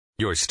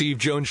Your Steve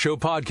Jones Show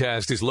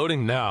podcast is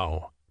loading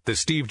now. The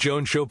Steve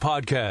Jones Show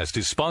podcast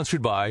is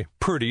sponsored by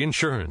Purdy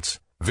Insurance.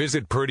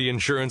 Visit Purdy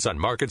Insurance on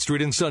Market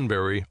Street in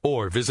Sunbury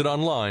or visit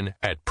online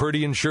at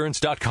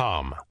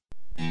purdyinsurance.com.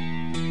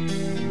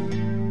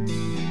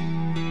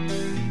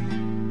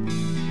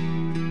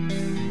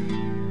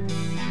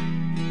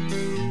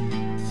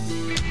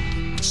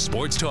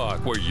 Sports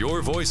talk where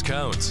your voice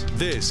counts.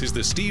 This is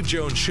the Steve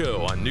Jones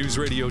Show on News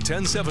Radio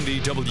 1070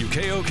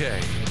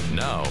 WKOK.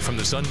 Now from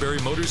the Sunbury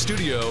Motors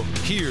Studio,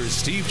 here's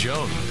Steve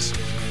Jones.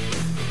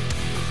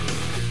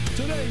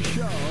 Today's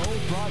show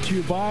brought to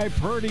you by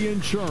Purdy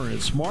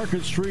Insurance.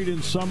 Market Street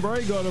in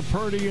Sunbury. Go to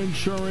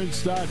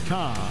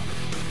purdyinsurance.com.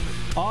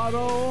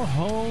 Auto,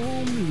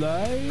 home,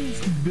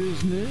 life,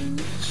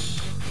 business,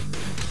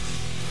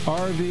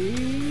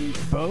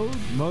 RV, boat,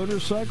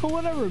 motorcycle,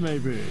 whatever it may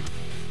be.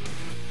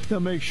 They'll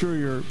make sure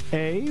you're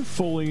A,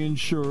 fully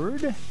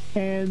insured,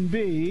 and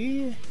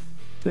B,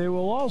 they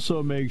will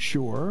also make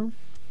sure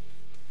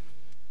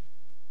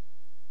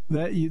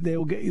that they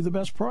will get you the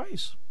best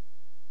price.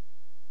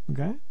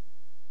 Okay?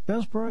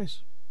 Best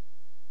price.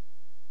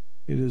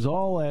 It is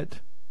all at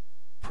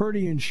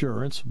Purdy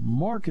Insurance,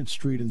 Market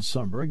Street in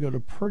Sunbury. Go to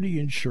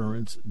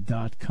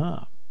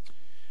purdyinsurance.com.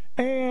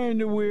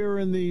 And we're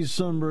in the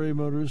Sunbury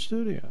Motors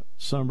studio.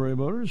 Sunbury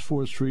Motors,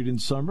 4th Street in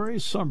Sunbury.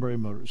 Sunbury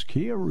Motors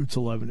Kia, routes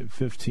 11 and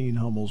 15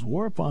 Hummel's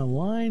Wharf.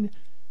 Online,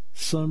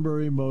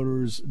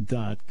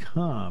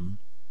 sunburymotors.com.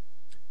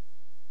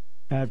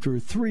 After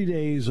 3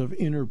 days of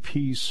inner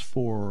peace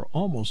for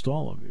almost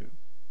all of you,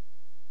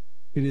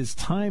 it is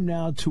time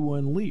now to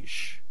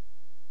unleash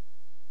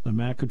the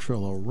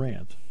Macatrillo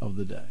rant of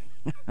the day.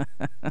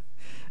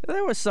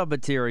 There was some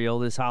material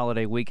this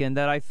holiday weekend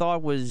that I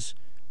thought was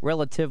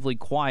relatively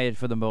quiet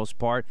for the most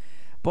part.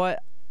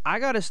 But I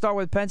got to start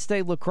with Penn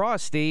State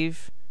Lacrosse,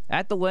 Steve.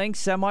 At the Link,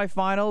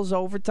 semifinals,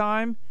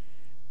 overtime.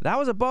 That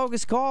was a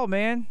bogus call,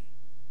 man.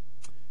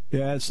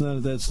 Yeah, that's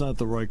not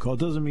the right call.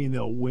 It doesn't mean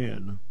they'll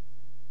win.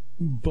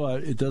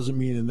 But it doesn't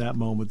mean in that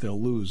moment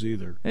they'll lose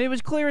either. And it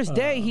was clear as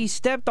day. He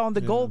stepped on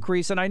the goal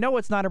crease, and I know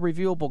it's not a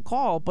reviewable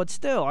call, but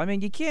still, I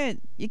mean, you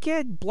can't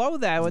blow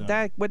that with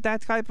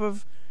that type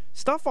of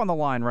stuff on the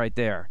line right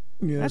there.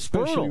 Yeah, that's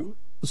brutal.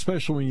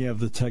 Especially when you have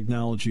the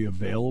technology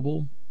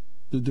available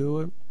to do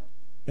it.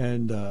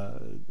 And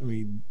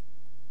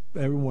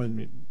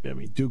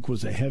Duke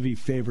was a heavy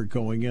favorite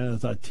going in. I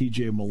thought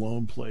T.J.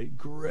 Malone played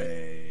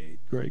great.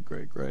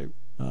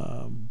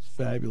 It's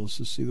fabulous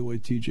to see the way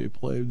TJ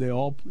played. They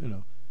all,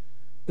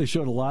 they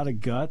showed a lot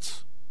of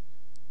guts,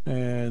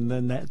 and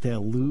then that they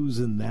lose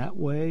in that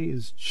way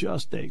is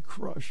just a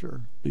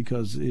crusher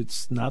because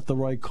it's not the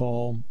right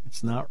call.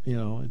 It's not,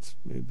 it's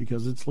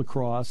because it's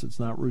lacrosse. It's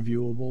not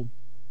reviewable,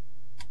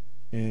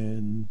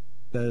 and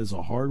that is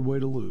a hard way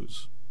to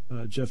lose.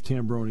 Jeff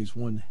Tambroni's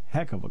one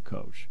heck of a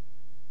coach.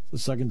 It's the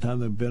second time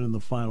they've been in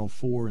the Final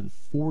Four in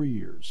 4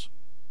 years,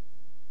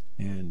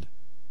 and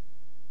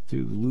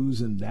to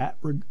lose in that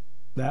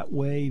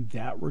way,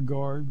 that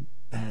regard,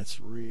 that's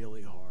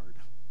really hard.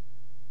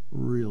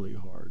 Really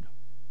hard.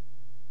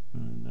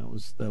 And that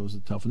was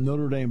a tough one.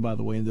 Notre Dame, by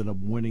the way, ended up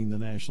winning the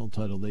national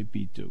title. They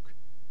beat Duke.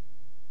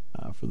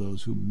 For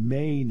those who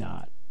may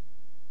not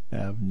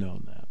have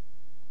known that.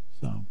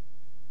 So,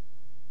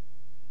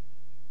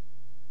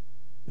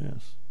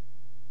 yes.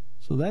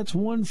 So that's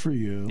one for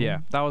you. Yeah,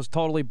 that was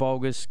totally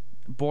bogus,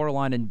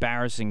 borderline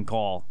embarrassing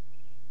call.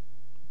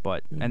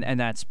 But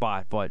and that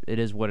spot, but it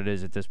is what it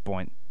is at this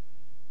point.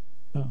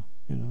 Oh,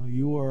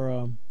 you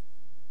are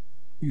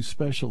you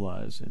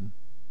specialize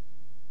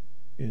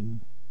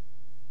in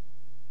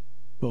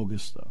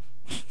bogus stuff.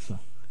 So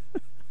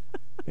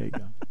there you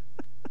go.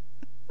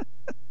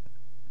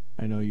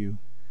 I know you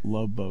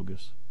love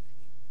bogus.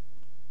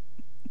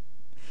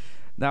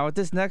 Now with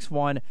this next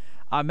one,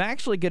 I'm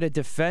actually going to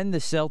defend the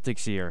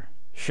Celtics here.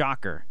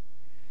 Shocker.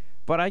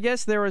 But I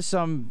guess there was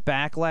some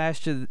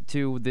backlash I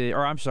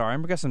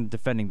guess I'm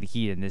defending the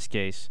Heat in this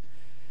case.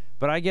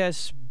 But I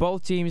guess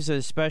both teams,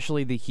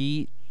 especially the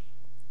Heat,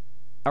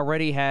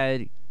 already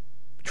had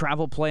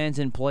travel plans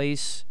in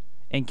place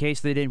in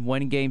case they didn't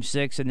win Game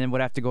 6 and then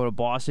would have to go to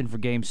Boston for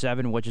Game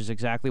 7, which is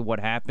exactly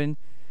what happened.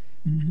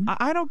 Mm-hmm.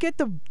 I don't get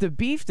the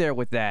beef there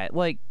with that.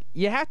 Like,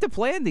 you have to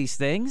plan these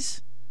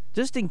things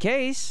just in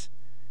case.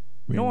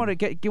 You don't want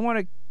to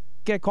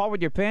get caught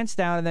with your pants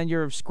down and then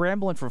you're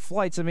scrambling for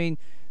flights. I mean,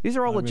 these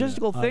are all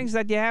logistical things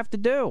that you have to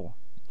do.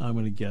 I'm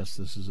going to guess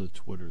this is a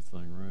Twitter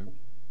thing, right?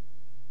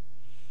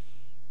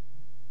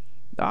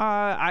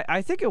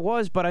 I think it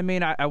was, but I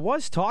mean, I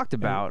was talked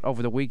about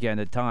over the weekend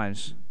at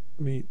times.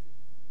 And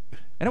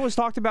it was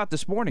talked about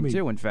this morning,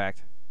 too, in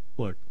fact.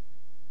 Look,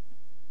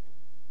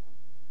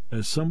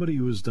 as somebody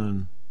who has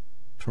done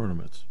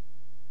tournaments,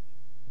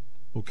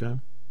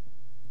 okay,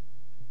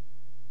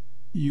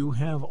 you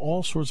have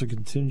all sorts of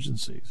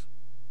contingencies.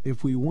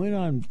 If we win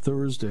on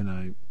Thursday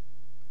night,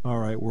 all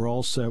right, we're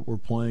all set. We're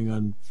playing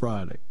on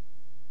Friday.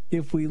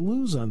 If we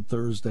lose on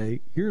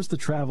Thursday, here's the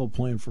travel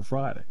plan for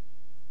Friday.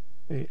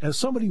 As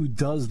somebody who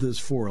does this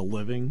for a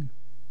living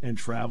and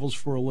travels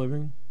for a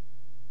living,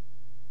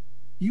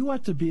 you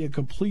have to be a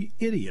complete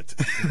idiot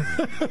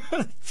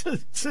to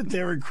sit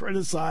there and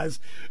criticize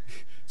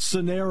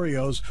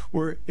scenarios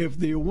where if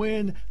they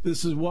win,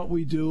 this is what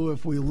we do.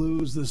 If we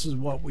lose, this is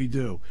what we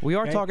do. We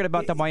are talking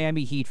about the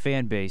Miami Heat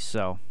fan base,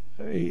 so.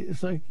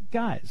 It's like,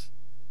 guys,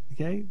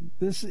 okay,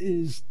 this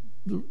is,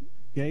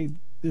 okay,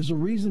 there's a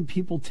reason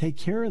people take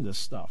care of this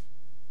stuff.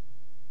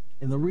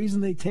 And the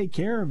reason they take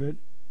care of it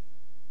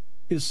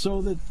is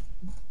so that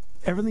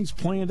everything's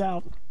planned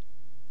out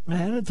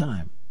ahead of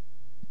time.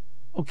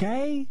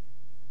 Okay?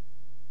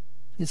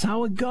 It's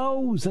how it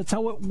goes. That's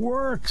how it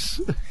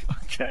works.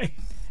 Okay?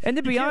 And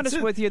to be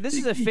honest with you, this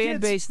is a fan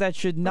base that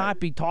should not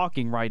be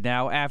talking right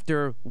now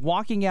after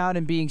walking out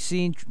and being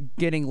seen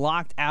getting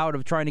locked out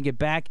of trying to get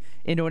back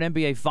into an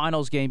NBA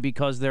Finals game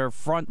because they're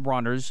front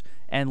runners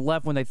and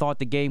left when they thought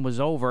the game was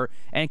over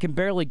and can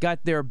barely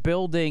get their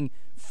building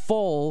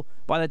full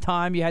by the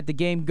time you had the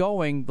game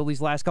going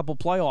these last couple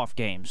playoff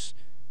games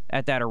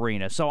at that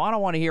arena. So I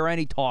don't want to hear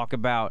any talk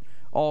about,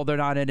 oh, they're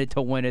not in it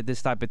to win it,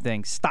 this type of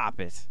thing. Stop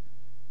it.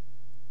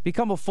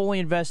 Become a fully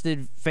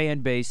invested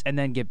fan base and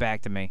then get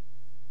back to me.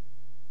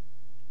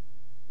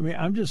 I mean,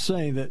 I'm just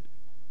saying that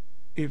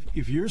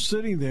if you're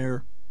sitting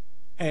there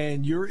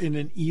and you're in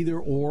an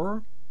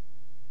either-or,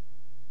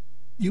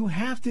 you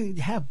have to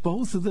have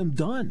both of them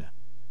done.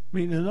 I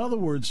mean, in other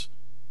words,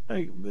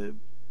 like,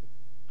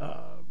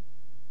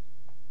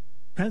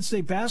 Penn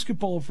State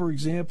basketball, for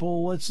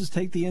example, let's just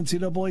take the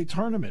NCAA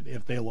tournament.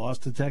 If they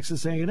lost to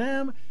Texas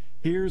A&M,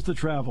 here's the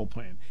travel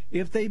plan.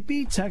 If they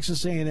beat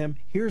Texas A&M,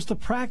 here's the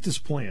practice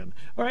plan.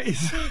 All right,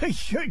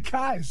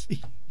 guys.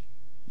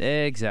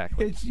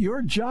 Exactly. It's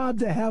your job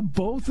to have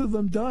both of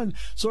them done.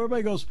 So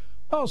everybody goes,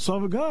 oh, son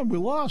of a gun, we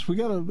lost. We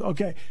got to,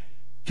 okay.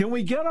 Can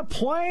we get a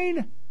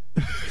plane?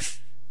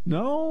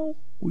 No,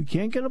 we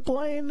can't get a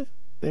plane.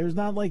 There's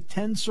not like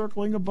 10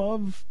 circling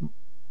above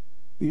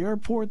the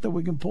airport that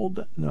we can pull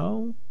down.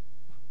 No.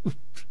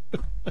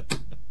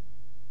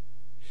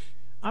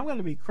 I'm going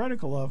to be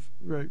critical of,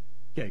 right?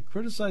 Okay,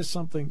 criticize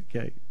something,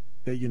 okay,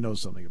 that you know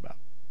something about.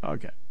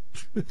 Okay.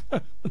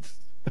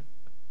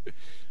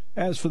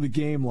 As for the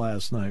game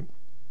last night,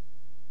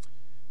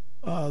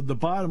 the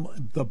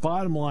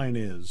bottom line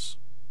is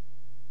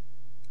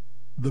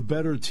the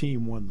better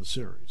team won the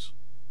series.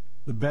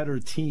 The better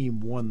team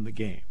won the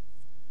game.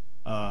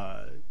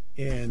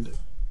 And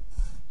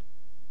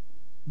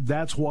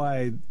that's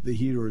why the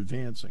Heat are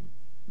advancing.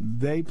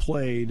 They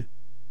played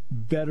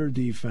better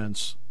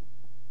defense.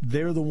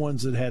 They're the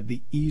ones that had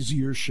the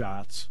easier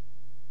shots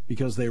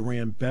because they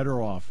ran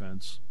better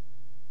offense.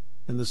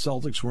 And the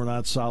Celtics were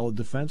not solid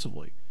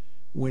defensively.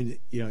 When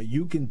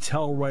you can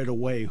tell right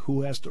away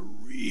who has to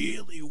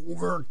really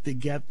work to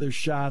get their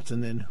shots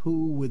and then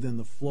who within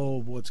the flow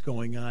of what's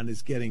going on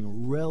is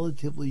getting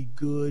relatively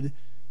good,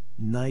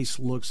 nice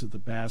looks at the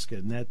basket,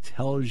 and that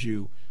tells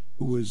you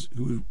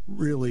who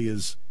really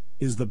is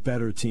the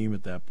better team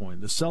at that point.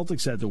 The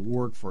Celtics had to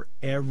work for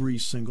every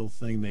single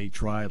thing they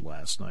tried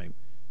last night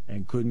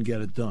and couldn't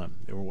get it done.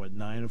 They were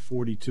 9 of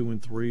 42 in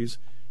threes.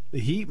 The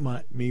Heat,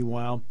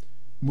 meanwhile,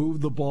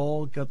 moved the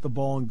ball, got the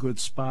ball in good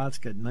spots,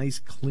 got nice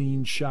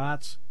clean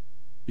shots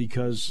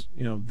because,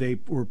 they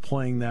were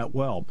playing that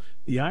well.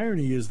 The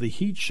irony is the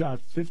Heat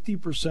shot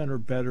 50% or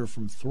better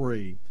from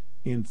three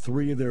in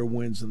 3 of their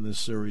wins in this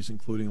series,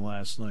 including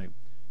last night.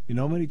 You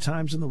know how many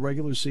times in the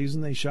regular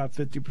season they shot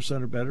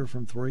 50% or better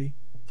from 3?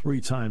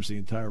 3 times the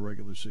entire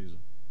regular season.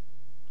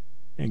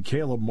 And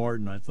Caleb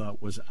Martin, I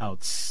thought, was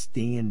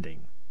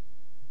outstanding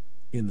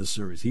in the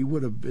series. He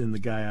would have been the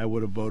guy I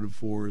would have voted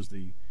for as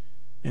the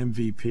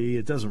MVP.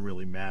 It doesn't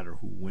really matter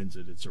who wins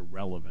it. It's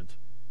irrelevant.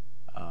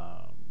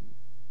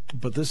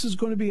 But this is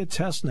going to be a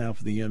test now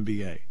for the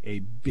NBA, a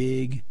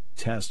big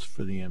test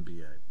for the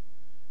NBA.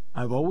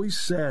 I've always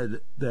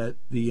said that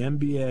the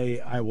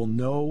NBA, I will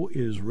know,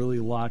 is really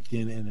locked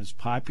in and as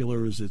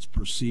popular as it's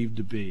perceived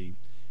to be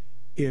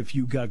if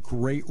you got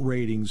great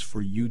ratings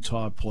for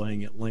Utah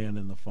playing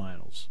Atlanta in the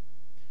finals.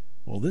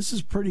 Well, this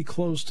is pretty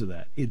close to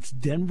that. It's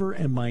Denver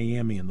and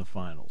Miami in the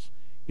finals.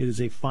 It is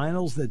a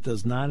finals that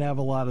does not have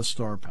a lot of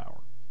star power.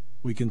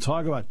 We can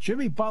talk about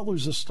Jimmy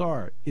Butler's a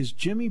star. Is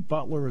Jimmy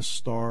Butler a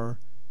star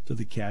to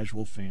the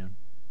casual fan?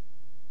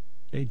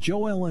 Okay,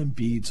 Joel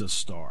Embiid's a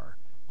star.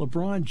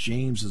 LeBron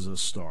James is a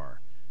star.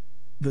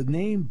 The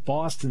name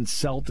Boston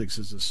Celtics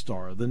is a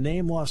star. The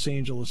name Los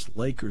Angeles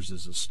Lakers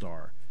is a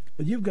star.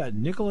 But you've got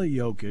Nikola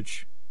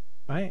Jokic,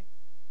 right?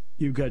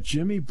 You've got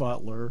Jimmy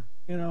Butler,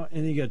 and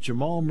you got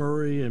Jamal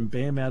Murray and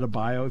Bam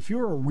Adebayo. If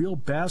you're a real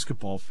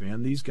basketball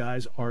fan, these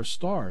guys are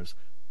stars.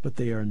 But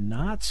they are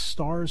not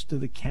stars to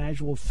the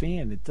casual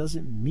fan. It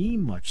doesn't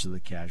mean much to the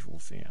casual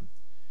fan.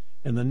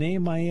 And the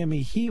name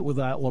Miami Heat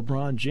without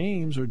LeBron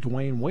James or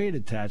Dwayne Wade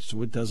attached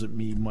to it doesn't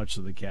mean much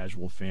to the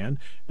casual fan.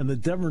 And the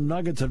Denver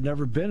Nuggets have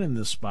never been in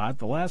this spot.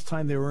 The last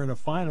time they were in a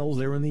finals,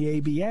 they were in the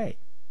ABA.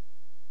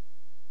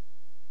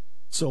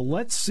 So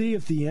let's see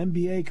if the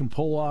NBA can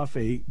pull off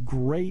a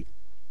great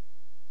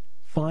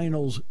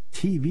finals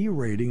TV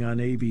rating on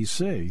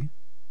ABC.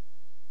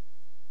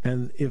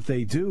 And if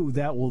they do,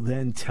 that will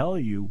then tell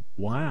you,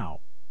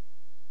 wow,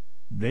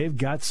 they've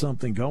got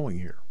something going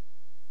here.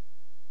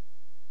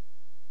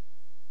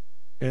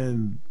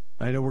 And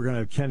I know we're going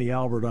to have Kenny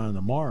Albert on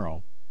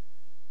tomorrow,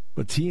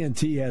 but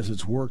TNT has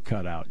its work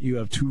cut out. You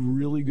have two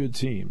really good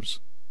teams,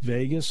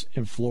 Vegas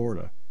and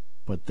Florida,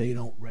 but they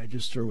don't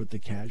register with the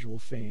casual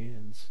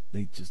fans.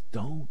 They just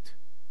don't.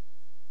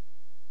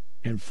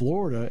 And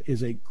Florida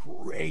is a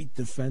great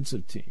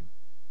defensive team.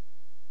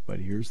 But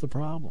here's the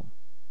problem.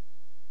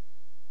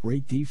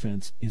 Great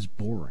defense is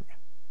boring.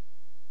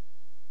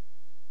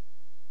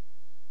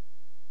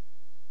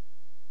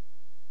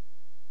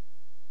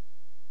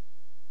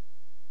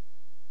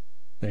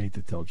 I hate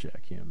to tell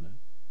Jack Ham that.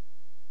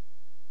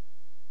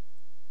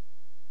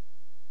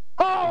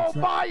 Oh,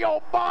 my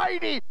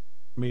almighty!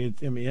 I mean,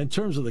 in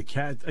terms of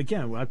the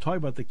again, I'm talking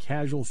about the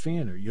casual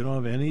fan here. You don't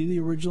have any of the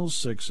original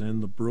six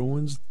in. The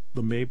Bruins,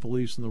 the Maple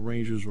Leafs, and the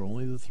Rangers were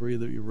only the three of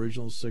the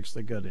original six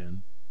that got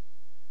in.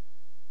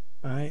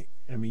 All right?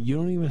 I mean, you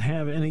don't even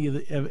have any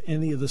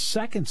of the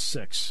second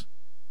six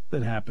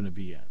that happen to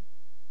be in.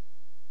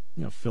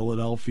 You know,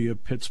 Philadelphia,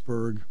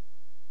 Pittsburgh,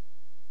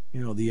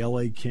 you know, the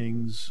L.A.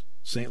 Kings,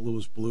 St.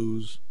 Louis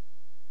Blues.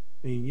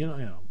 I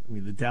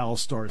mean, the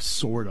Dallas Stars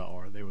sort of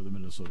are. They were the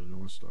Minnesota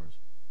North Stars.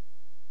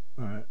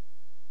 All right.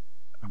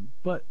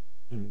 But,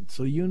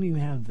 so you don't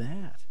even have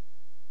that.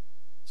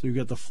 So you've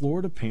got the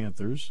Florida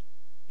Panthers,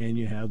 and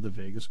you have the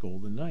Vegas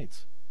Golden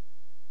Knights.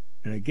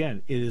 And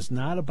again, it is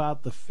not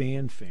about the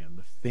fan.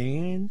 The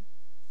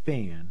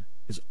fan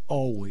is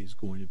always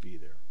going to be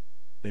there.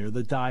 They're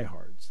the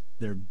diehards.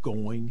 They're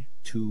going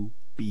to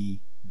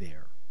be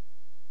there.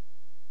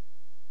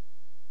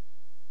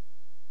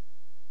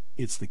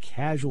 It's the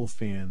casual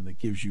fan that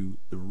gives you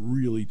the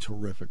really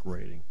terrific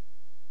rating.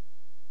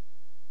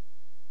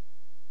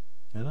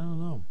 And I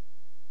don't know.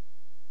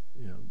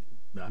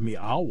 I mean,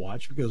 I'll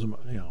watch because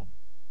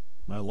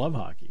I love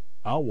hockey.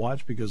 I'll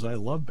watch because I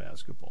love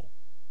basketball.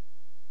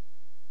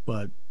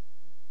 But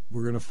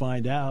we're going to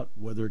find out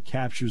whether it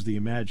captures the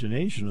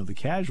imagination of the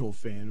casual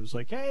fan who's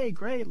like, hey,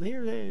 great,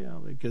 here,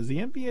 because the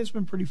NBA has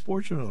been pretty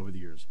fortunate over the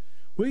years.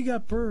 We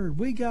got Bird,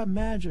 we got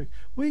Magic,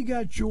 we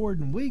got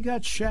Jordan, we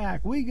got Shaq,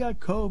 we got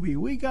Kobe,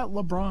 we got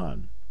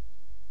LeBron.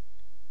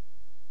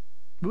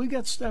 We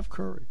got Steph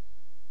Curry.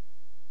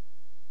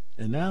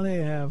 And now they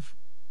have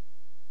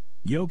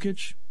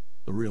Jokic,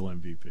 the real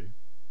MVP.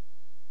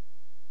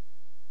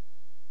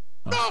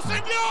 No,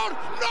 senor!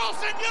 No,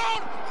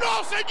 senor!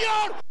 No,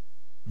 senor! I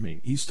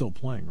mean, he's still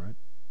playing, right?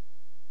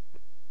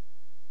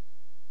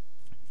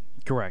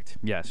 Correct,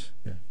 yes.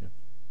 Yeah.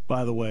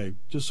 By the way,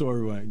 just so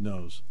everybody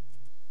knows,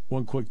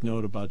 one quick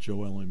note about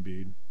Joel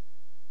Embiid.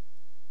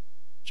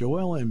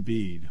 Joel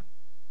Embiid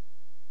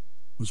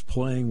was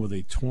playing with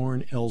a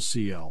torn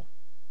LCL.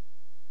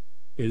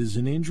 It is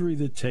an injury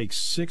that takes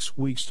 6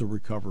 weeks to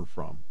recover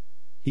from.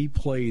 He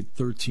played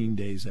 13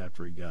 days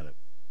after he got it.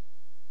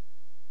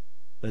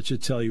 That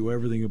should tell you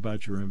everything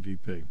about your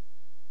MVP.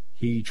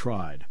 He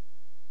tried.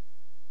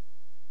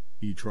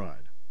 And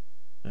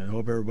I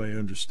hope everybody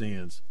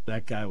understands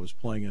that guy was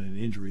playing in an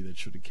injury that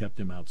should have kept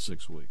him out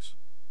 6 weeks.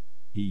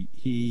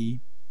 He,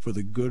 for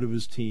the good of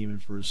his team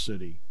and for his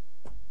city,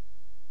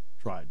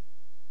 tried.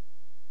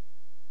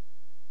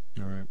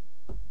 All right.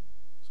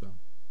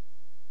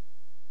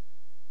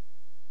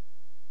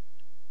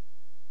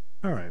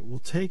 All right, we'll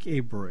take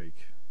a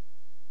break.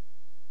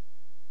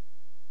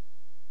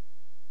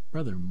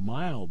 Rather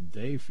mild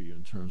day for you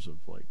in terms of,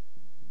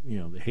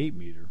 the hate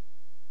meter.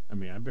 I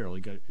mean, I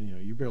barely got,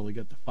 you barely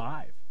got to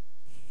 5.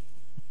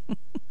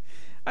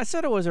 I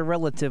said it was a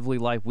relatively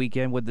light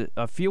weekend with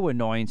a few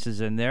annoyances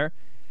in there.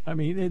 I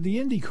mean, the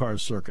IndyCar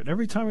circuit,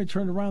 every time I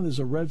turned around, there's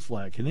a red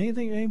flag. Can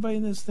anybody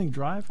in this thing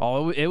drive?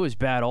 Oh, it was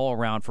bad all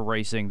around for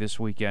racing this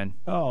weekend.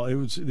 Oh, it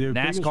was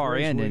NASCAR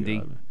and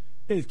Indy.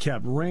 It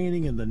kept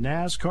raining in the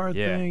NASCAR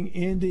thing,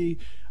 Indy.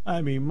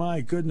 I mean,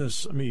 my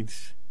goodness. I mean,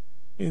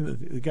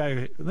 the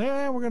guy,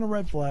 we're going to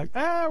red flag.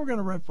 We're going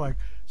to red flag.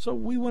 So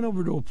we went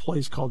over to a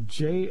place called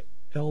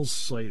J.L.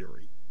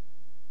 Cidery.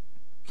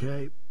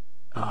 Okay?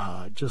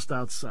 Just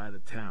outside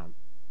of town.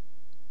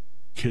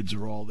 Kids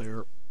are all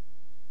there.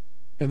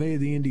 And they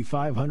had the Indy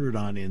 500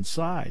 on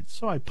inside.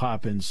 So I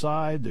pop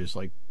inside. There's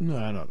 14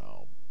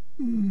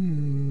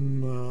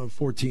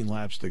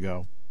 laps to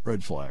go.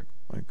 Red flag.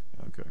 Okay,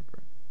 great.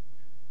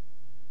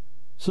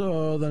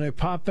 So then I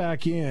pop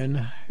back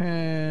in,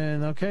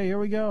 and okay, here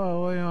we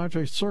go.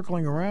 After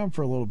circling around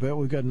for a little bit,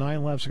 we've got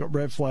 9 laps to go.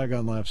 Red flag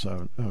on lap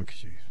 7. Oh,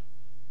 jeez.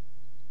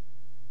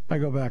 I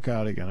go back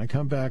out again. I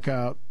come back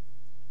out,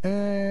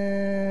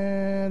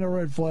 and a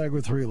red flag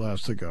with 3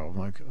 laps to go. I'm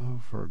like,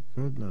 oh, for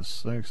goodness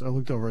sakes. I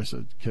looked over, I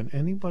said, can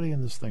anybody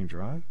in this thing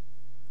drive?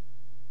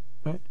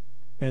 Right?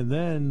 And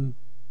then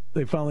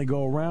they finally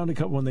go around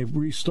when they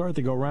restart,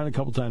 they go around a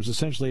couple times.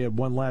 Essentially, had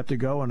 1 lap to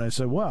go, and I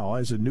said,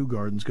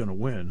 Newgarden's going to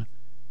win.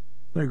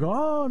 They go,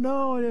 oh,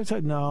 no. And I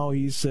said, no,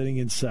 he's sitting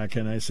in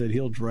second. I said,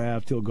 he'll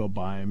draft, he'll go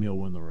by him, he'll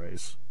win the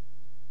race.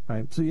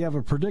 Right? So you have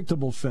a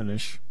predictable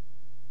finish.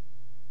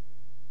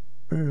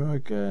 And you're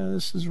like,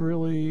 this is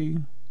really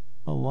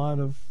a lot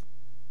of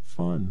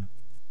fun.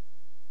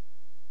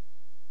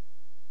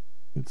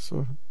 It's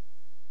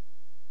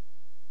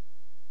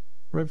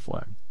Red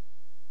flag.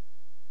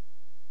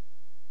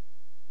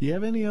 Do you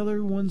have any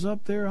other ones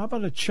up there? How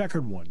about a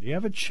checkered one? Do you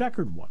have a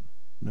checkered one?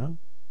 No?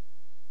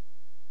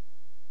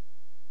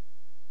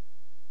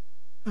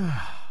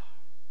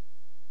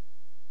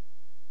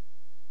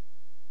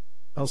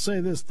 I'll say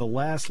this, the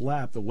last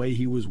lap, the way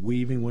he was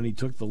weaving when he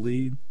took the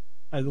lead,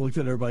 I looked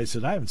at everybody and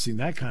said, I haven't seen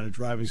that kind of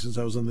driving since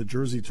I was on the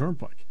Jersey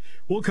Turnpike.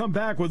 We'll come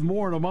back with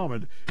more in a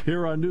moment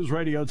here on News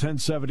Radio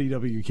 1070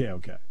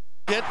 WKOK.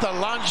 Get the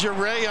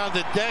lingerie on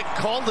the deck.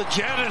 Call the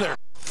janitor.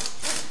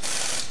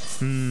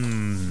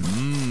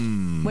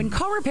 When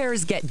car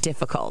repairs get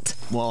difficult.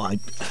 Well, I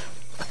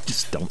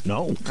just don't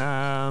know.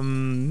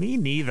 Me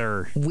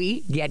neither.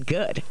 We get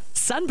good.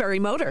 Sunbury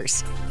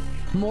Motors.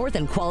 More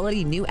than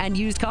quality new and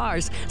used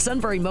cars,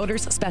 Sunbury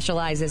Motors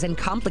specializes in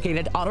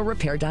complicated auto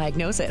repair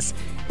diagnosis.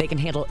 They can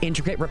handle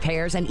intricate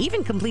repairs and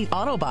even complete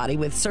auto body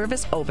with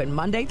service open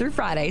Monday through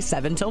Friday,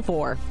 7 till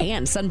 4.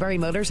 And Sunbury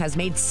Motors has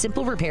made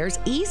simple repairs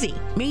easy.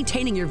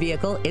 Maintaining your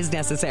vehicle is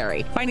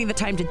necessary. Finding the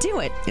time to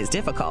do it is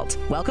difficult.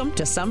 Welcome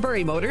to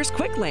Sunbury Motors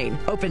Quick Lane.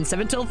 Open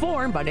 7 till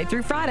 4, Monday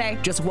through Friday.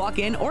 Just walk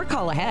in or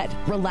call ahead.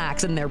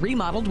 Relax in their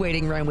remodeled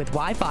waiting room with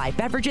Wi-Fi,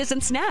 beverages,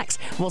 and snacks.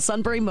 While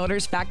Sunbury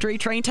Motors factory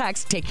trained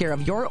techs take care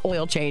of your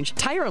oil change,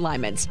 tire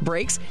alignments,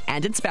 brakes,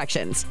 and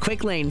inspections.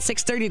 Quick Lane,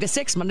 6:30 to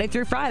 6, Monday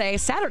through Friday,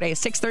 Saturday,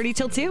 6:30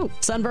 till 2.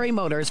 Sunbury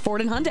Motors,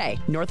 Ford and Hyundai,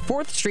 North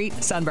 4th Street,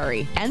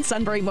 Sunbury. And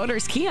Sunbury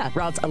Motors Kia,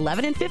 routes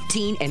 11 and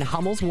 15 in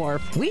Hummel's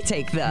Wharf. We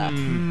take the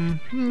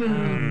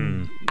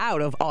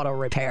out of auto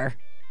repair.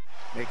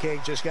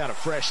 McKay just got a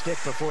fresh stick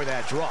before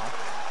that drop.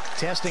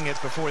 Testing it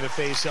before the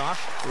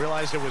face-off.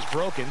 Realized it was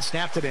broken,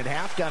 snapped it in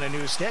half, got a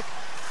new stick,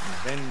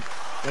 then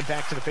went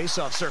back to the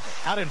face-off circle.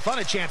 Out in front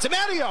of Chance.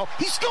 Amadio,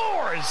 he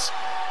scores!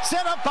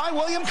 Set up by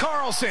William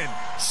Karlsson.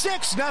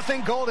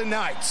 6-0 Golden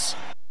Knights.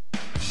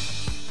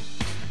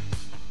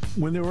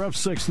 When they were up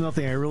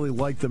 6-0, I really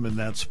liked them in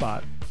that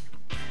spot.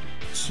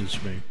 It's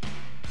just me.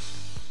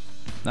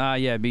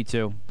 Yeah, me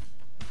too.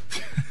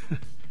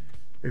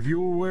 If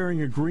you were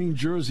wearing a green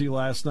jersey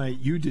last night,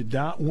 you did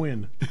not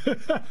win.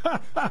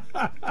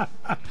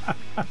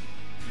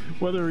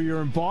 Whether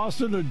you're in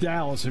Boston or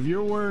Dallas, if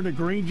you're wearing a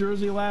green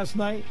jersey last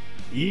night,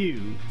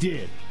 you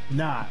did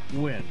not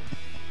win.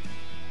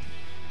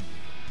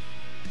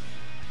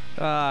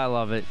 I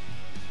love it.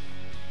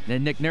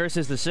 And Nick Nurse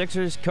is the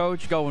Sixers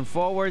coach going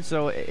forward,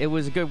 so it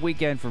was a good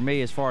weekend for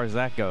me as far as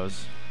that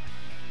goes.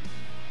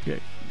 Okay.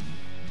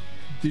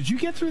 Did you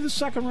get through the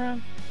second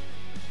round?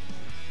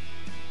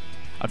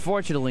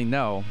 Unfortunately,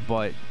 no,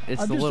 but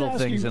it's the little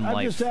things in life.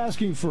 I'm just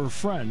asking for a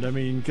friend. I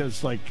mean,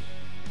 because like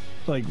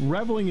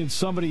reveling in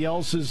somebody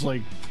else's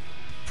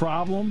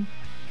problem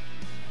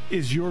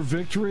is your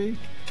victory.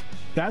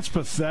 That's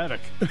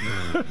pathetic.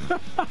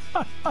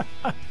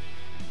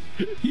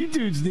 You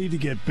dudes need to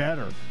get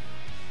better.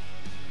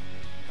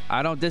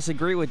 I don't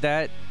disagree with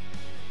that.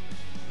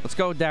 Let's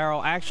go,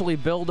 Daryl. Actually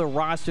build a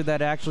roster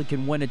that actually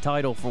can win a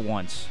title for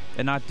once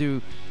and not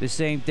do the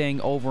same thing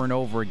over and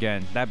over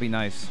again. That'd be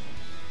nice.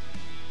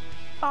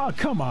 Oh,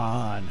 come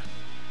on.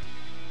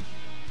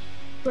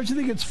 Don't you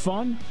think it's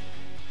fun?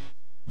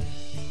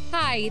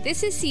 Hi,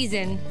 this is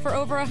Season. For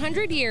over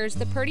 100 years,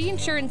 the Purdy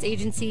Insurance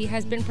Agency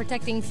has been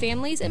protecting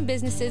families and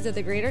businesses of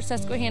the greater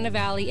Susquehanna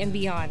Valley and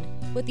beyond.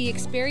 With the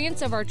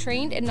experience of our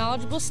trained and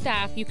knowledgeable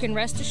staff, you can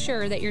rest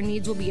assured that your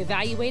needs will be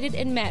evaluated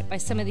and met by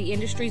some of the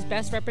industry's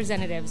best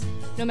representatives.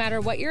 No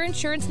matter what your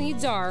insurance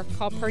needs are,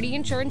 call Purdy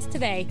Insurance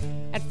today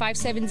at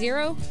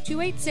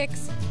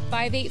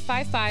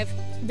 570-286-5855.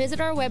 Visit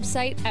our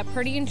website at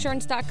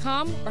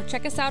purdyinsurance.com or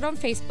check us out on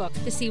Facebook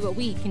to see what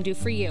we can do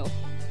for you.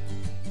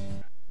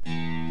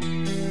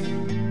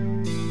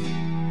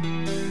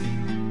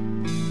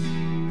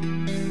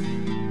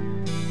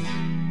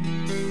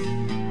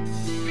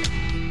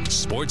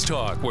 Sports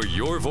talk where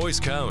your voice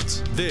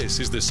counts. This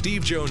is the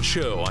Steve Jones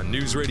Show on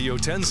News Radio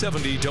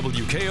 1070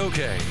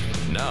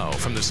 WKOK. Now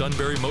from the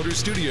Sunbury Motors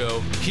Studio,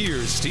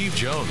 here's Steve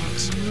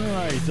Jones. All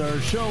right, our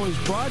show is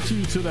brought to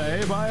you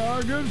today by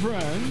our good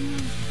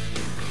friends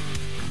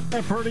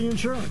at Purdy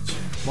Insurance.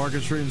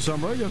 Market Street in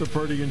Sunbury. Go to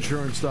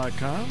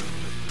purdyinsurance.com.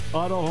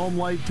 Auto, home,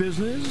 light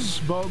business,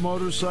 boat,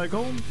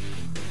 motorcycle,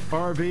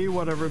 RV,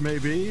 whatever it may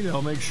be.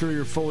 They'll make sure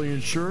you're fully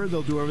insured.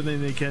 They'll do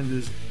everything they can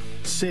to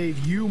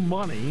save you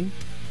money.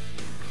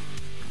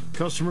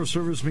 Customer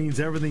service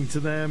means everything to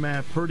them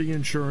at Purdy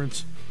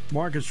Insurance.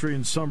 Market Street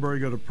in Sunbury.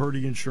 Go to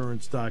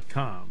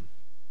purdyinsurance.com.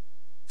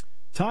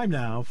 Time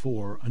now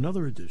for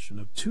another edition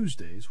of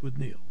Tuesdays with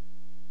Neal.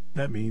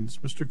 That means,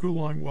 Mr.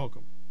 Coolong,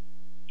 welcome.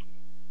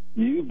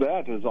 You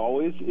bet. As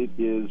always, it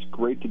is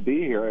great to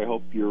be here. I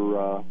hope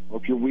your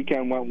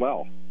weekend went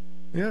well.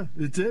 Yeah,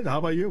 it did. How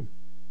about you?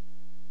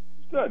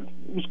 Good.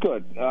 It was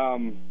good.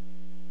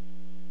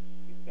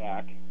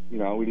 Back. You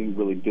know, we didn't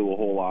really do a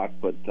whole lot,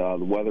 but the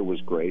weather was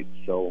great.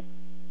 So,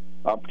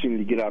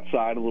 opportunity to get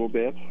outside a little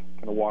bit,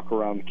 kind of walk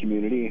around the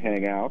community,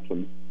 hang out,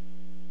 and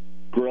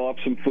grill up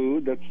some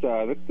food. That's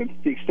the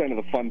extent of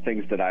the fun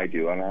things that I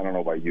do. I don't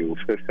know about you.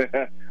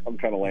 I'm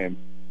kind of lame.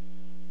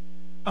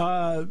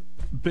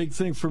 Big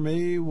thing for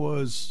me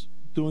was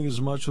doing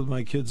as much with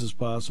my kids as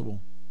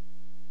possible.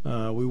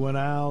 We went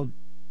out,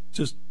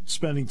 just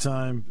spending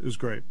time. It was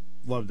great.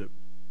 Loved it.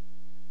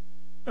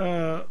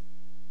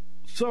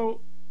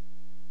 So,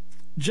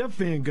 Jeff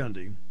Van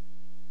Gundy,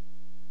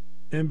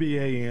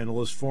 NBA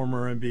analyst,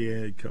 former NBA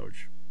head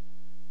coach,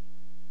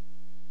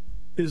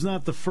 is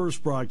not the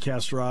first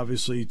broadcaster,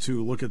 obviously,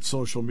 to look at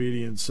social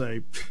media and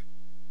say,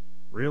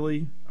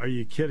 really? Are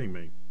you kidding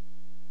me?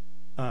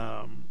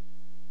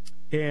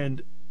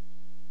 And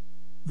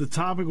the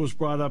topic was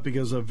brought up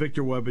because of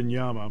Victor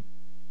Wembanyama,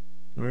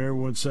 who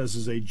everyone says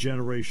is a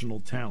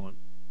generational talent.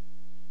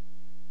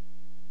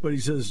 But he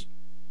says,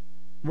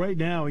 right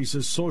now, he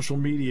says social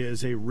media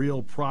is a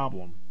real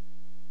problem.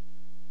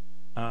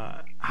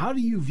 How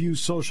do you view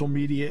social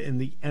media in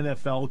the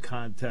NFL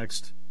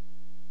context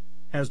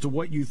as to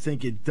what you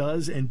think it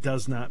does and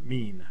does not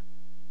mean?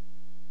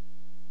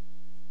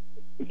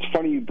 It's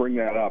funny you bring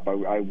that up.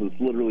 I was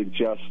literally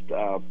just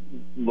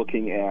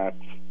looking at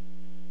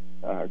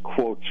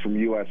quotes from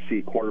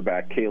USC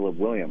quarterback Caleb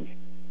Williams.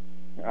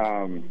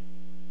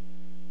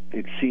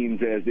 It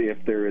seems as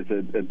if there is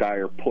a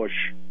dire push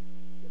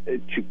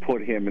to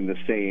put him in the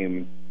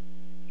same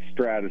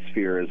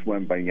stratosphere as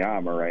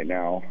Wembanyama right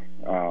now.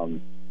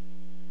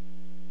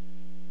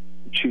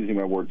 Choosing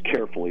my words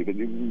carefully, but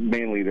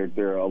mainly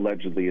there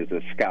allegedly is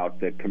a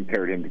scout that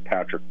compared him to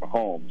Patrick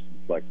Mahomes.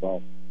 It's like,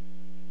 well,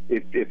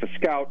 if a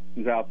scout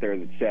is out there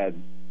that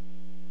said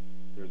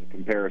there's a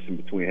comparison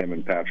between him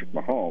and Patrick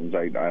Mahomes,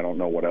 I don't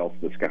know what else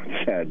the scout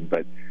said,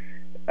 but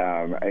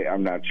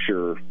I'm not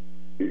sure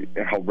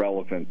how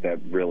relevant that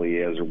really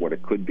is or what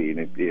it could be.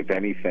 And if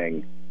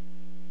anything,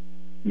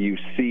 you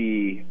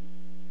see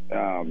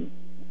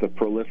the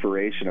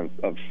proliferation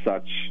of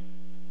such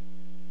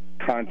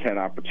content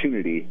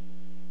opportunity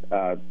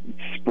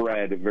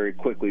spread very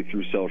quickly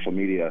through social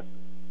media,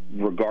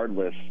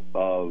 regardless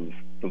of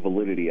the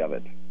validity of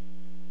it.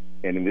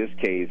 And in this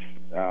case,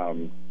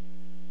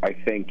 I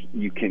think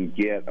you can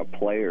get a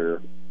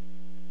player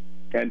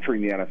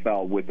entering the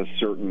NFL with a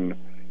certain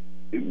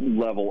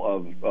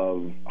level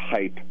of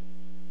hype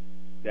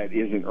that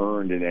isn't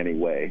earned in any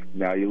way.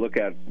 Now, you look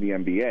at the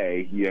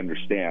NBA, you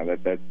understand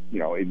that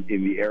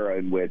in the era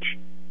in which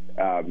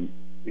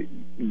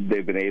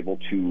they've been able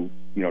to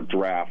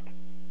draft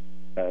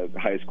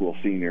high school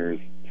seniors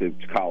to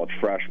college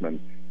freshmen,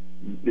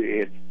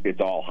 it's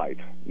all hype.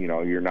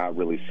 You're not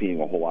really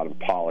seeing a whole lot of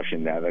polish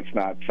in that. That's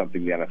not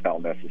something the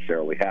NFL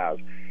necessarily has.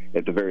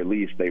 At the very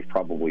least, they've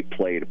probably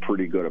played a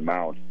pretty good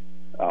amount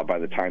by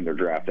the time they're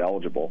draft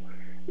eligible.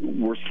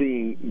 We're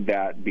seeing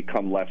that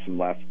become less and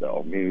less,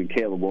 though. I mean,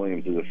 Caleb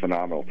Williams is a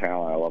phenomenal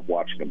talent. I love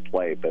watching him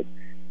play, but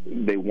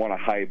they want to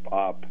hype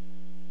up,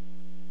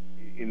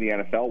 in the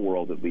NFL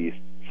world at least.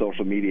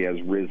 Social media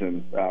has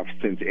risen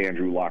since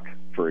Andrew Luck,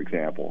 for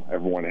example.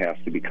 Everyone has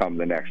to become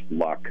the next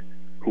Luck,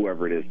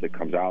 whoever it is that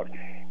comes out.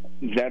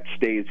 That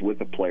stays with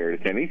the player.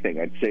 If anything,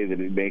 I'd say that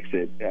it makes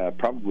it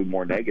probably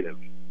more negative.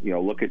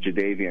 Look at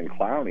Jadeveon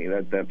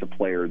Clowney. That's a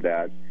player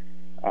that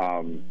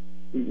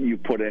you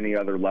put any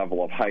other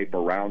level of hype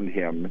around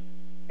him,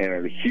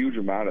 and a huge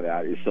amount of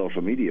that is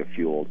social media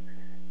fueled.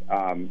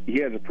 He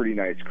has a pretty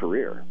nice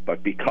career,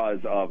 but because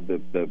of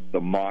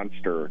the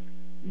monster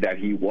that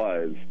he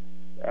was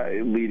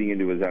leading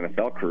into his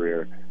NFL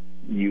career,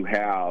 you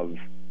have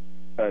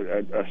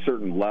a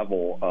certain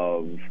level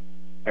of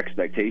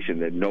expectation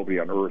that nobody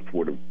on earth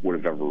would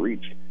have ever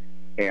reached.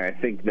 And I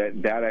think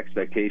that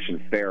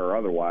expectation, fair or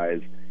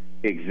otherwise,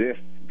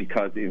 exists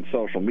because in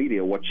social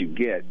media what you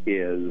get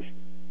is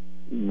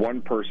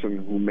one person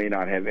who may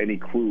not have any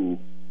clue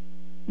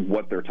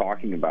what they're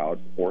talking about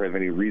or have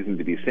any reason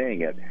to be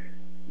saying it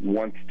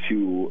wants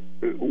to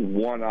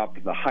one-up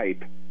the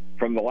hype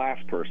from the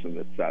last person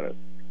that said it.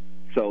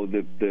 So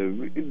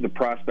the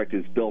prospect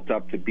is built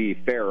up to be,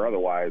 fair or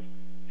otherwise,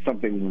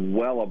 something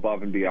well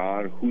above and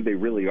beyond who they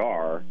really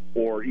are,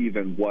 or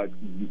even what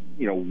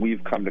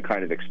we've come to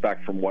kind of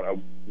expect from what a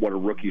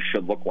rookie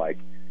should look like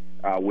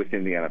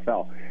within the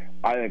NFL.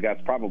 I think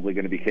that's probably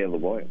going to be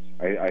Caleb Williams.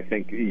 I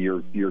think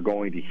you're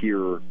going to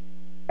hear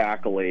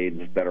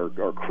accolades that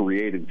are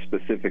created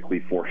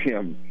specifically for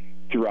him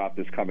throughout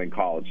this coming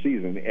college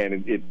season,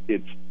 and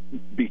it's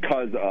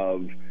because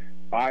of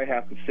I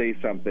have to say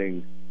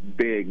something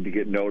big to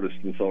get noticed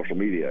in social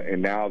media.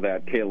 And now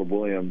that Caleb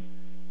Williams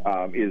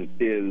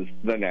is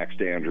the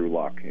next Andrew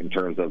Luck in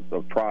terms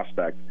of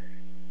prospect,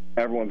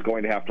 everyone's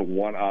going to have to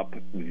one-up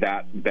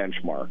that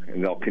benchmark,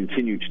 and they'll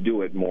continue to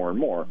do it more and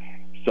more.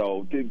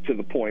 So to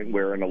the point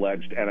where an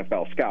alleged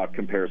NFL scout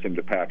compares him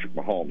to Patrick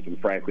Mahomes. And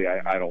frankly,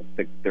 I don't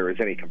think there is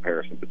any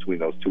comparison between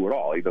those two at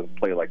all. He doesn't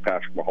play like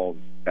Patrick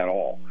Mahomes at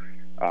all.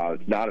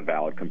 It's not a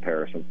valid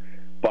comparison.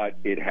 But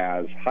it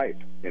has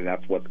hype, and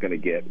that's what's going to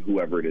get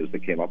whoever it is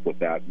that came up with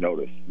that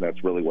notice. And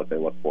that's really what they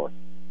look for.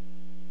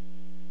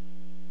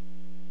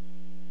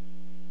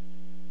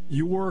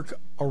 You work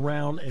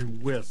around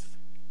and with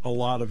a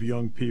lot of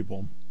young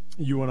people.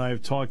 You and I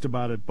have talked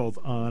about it both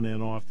on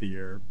and off the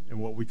air, and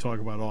what we talk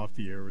about off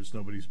the air is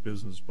nobody's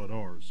business but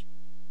ours.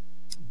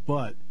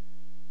 But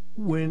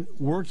when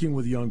working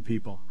with young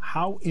people,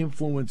 how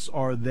influenced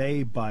are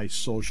they by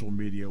social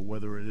media,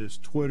 whether it is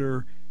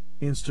Twitter,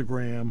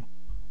 Instagram,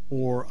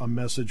 or a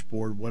message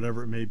board,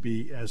 whatever it may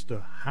be, as to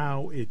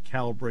how it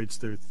calibrates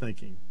their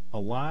thinking? A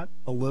lot,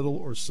 a little,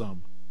 or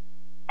some?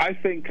 I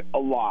think a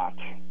lot.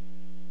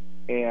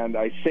 And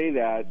I say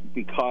that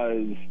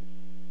because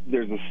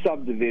there's a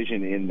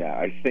subdivision in that.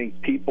 I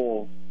think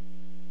people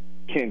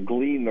can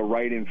glean the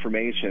right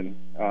information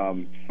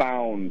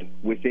found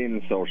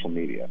within social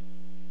media.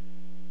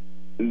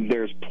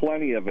 There's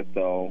plenty of it,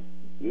 though,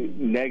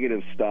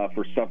 negative stuff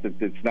or stuff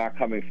that's not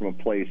coming from a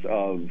place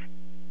of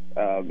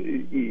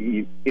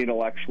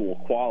intellectual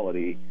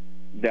quality,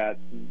 that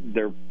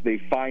they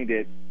find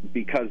it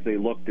because they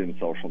looked in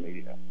social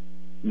media,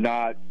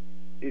 not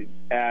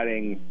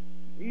adding.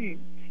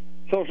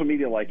 Social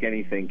media, like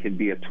anything, can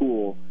be a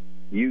tool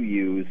you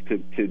use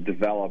to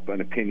develop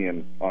an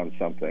opinion on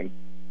something.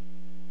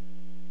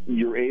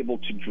 You're able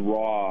to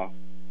draw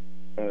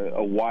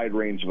a wide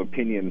range of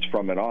opinions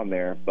from it on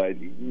there, but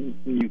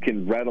you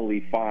can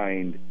readily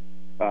find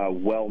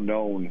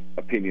well-known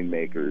opinion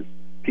makers,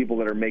 people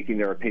that are making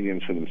their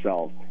opinions for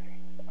themselves.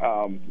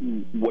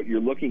 What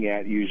you're looking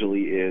at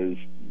usually is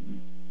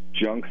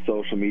junk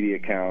social media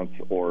accounts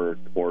or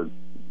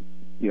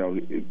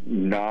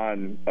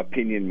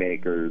non-opinion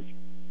makers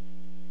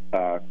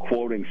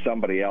quoting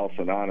somebody else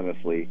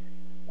anonymously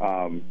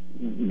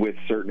with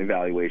certain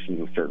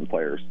evaluations of certain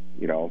players.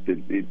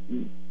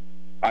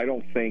 I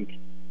don't think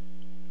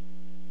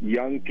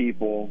young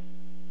people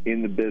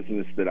in the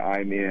business that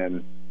I'm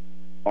in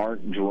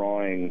aren't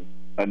drawing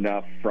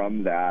enough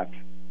from that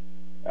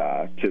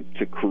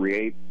to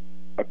create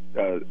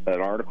an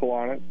article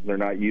on it. They're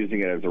not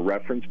using it as a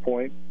reference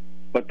point,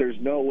 but there's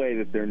no way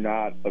that they're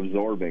not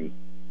absorbing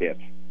it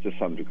to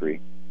some degree.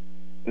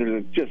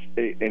 There's just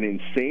an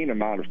insane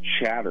amount of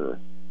chatter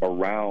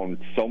around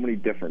so many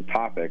different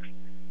topics.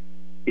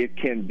 It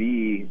can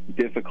be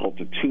difficult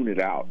to tune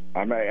it out.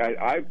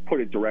 I put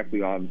it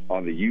directly on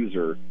the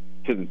user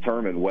to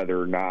determine whether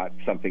or not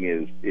something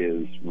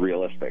is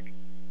realistic,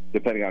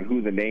 depending on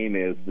who the name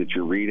is that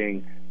you're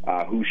reading,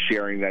 who's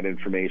sharing that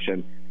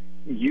information.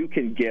 You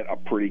can get a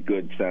pretty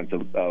good sense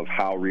of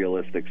how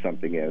realistic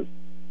something is.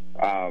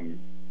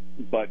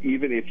 But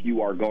even if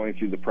you are going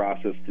through the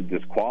process to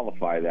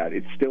disqualify that,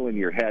 it's still in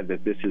your head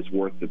that this is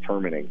worth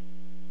determining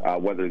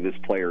whether this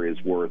player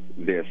is worth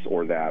this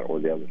or that or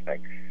the other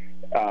thing.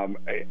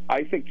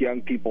 I think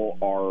young people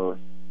are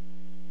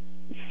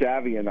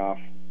savvy enough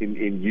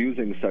in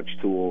using such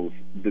tools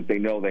that they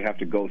know they have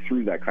to go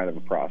through that kind of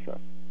a process.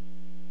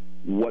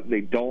 What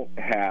they don't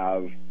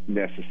have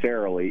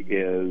necessarily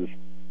is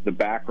the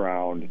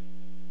background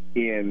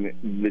in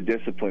the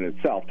discipline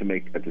itself to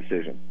make a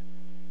decision.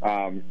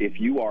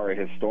 If you are a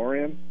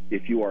historian,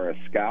 if you are a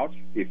scout,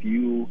 if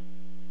you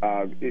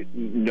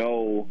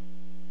know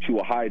to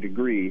a high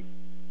degree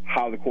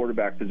how the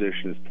quarterback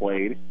position is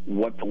played,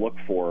 what to look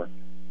for,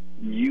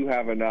 you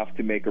have enough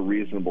to make a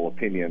reasonable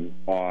opinion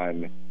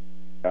on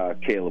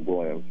Caleb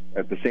Williams.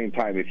 At the same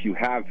time, if you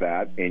have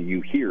that and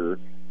you hear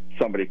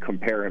somebody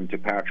compare him to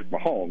Patrick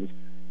Mahomes,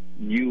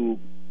 you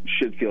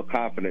should feel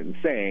confident in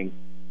saying,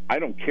 I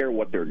don't care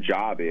what their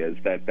job is,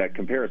 that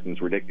comparison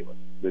is ridiculous.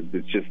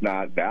 It's just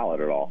not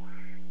valid at all.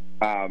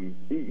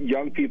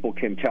 Young people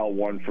can tell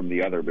one from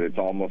the other, but it's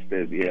almost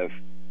as if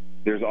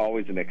there's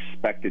always an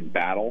expected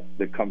battle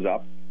that comes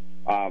up.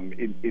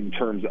 In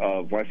terms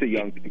of, when I say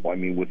young people, I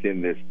mean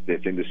within this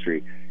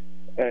industry.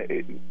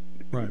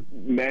 Right.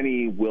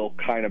 Many will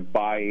kind of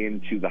buy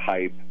into the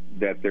hype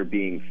that they're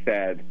being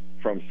fed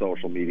from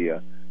social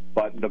media,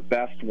 but the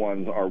best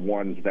ones are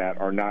ones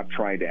that are not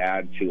trying to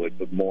add to it,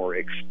 but more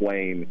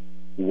explain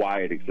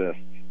why it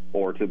exists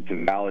or to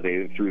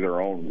validate it through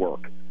their own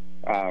work.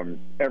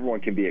 Everyone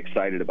can be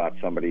excited about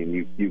somebody,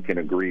 and you can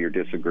agree or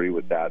disagree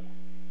with that.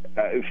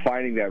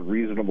 Finding that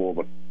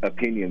reasonable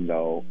opinion,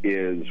 though,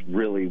 is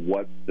really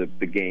what the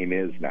game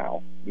is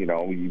now.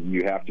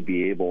 You have to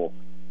be able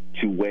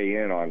to weigh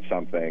in on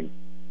something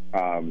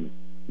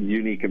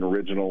unique and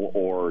original,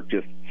 or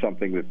just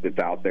something that's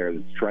out there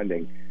that's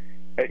trending.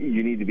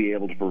 You need to be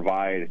able to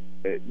provide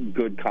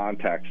good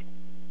context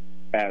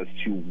as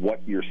to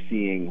what you're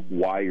seeing,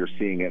 why you're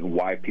seeing it, and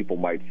why people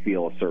might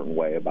feel a certain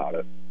way about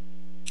it.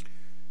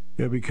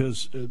 Yeah,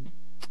 because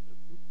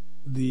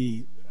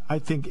I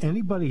think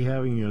anybody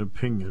having an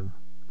opinion,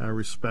 I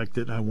respect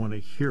it, I want to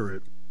hear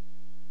it.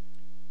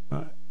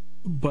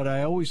 But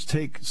I always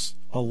take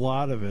a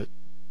lot of it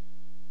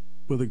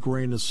with a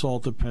grain of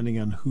salt, depending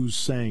on who's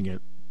saying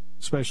it,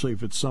 especially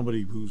if it's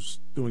somebody who's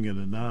doing it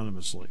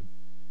anonymously.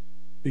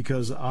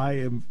 Because I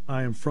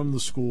am from the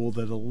school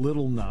that a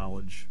little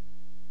knowledge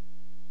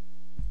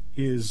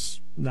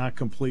is not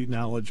complete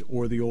knowledge,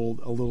 or the old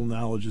a little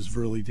knowledge is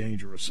really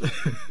dangerous.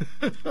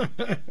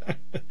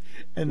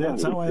 And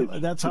that's how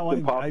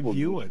I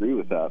view it. Agree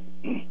with that.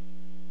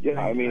 Yeah,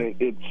 I mean,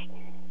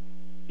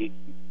 it's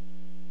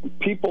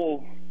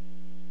people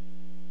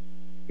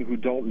who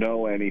don't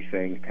know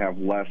anything have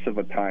less of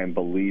a time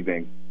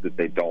believing that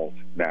they don't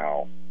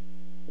now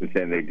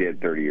than they did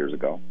 30 years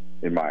ago,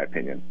 in my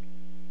opinion.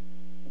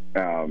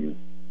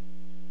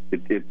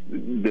 The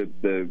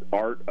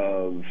art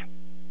of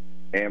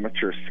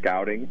amateur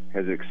scouting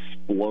has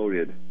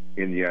exploded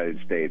in the United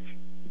States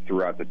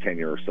throughout the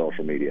tenure of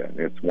social media.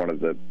 It's one of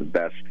the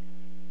best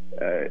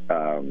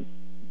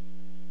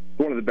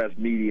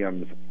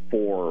mediums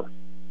for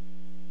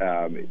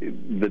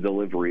the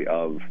delivery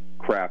of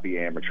crappy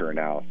amateur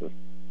analysis.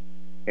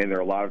 And there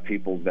are a lot of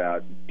people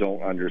that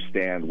don't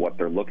understand what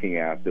they're looking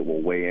at that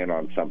will weigh in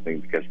on something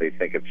because they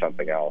think it's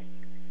something else.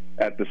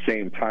 At the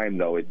same time,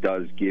 though, it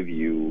does give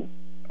you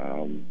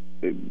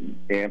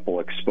ample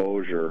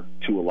exposure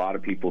to a lot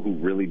of people who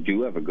really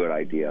do have a good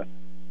idea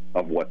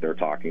of what they're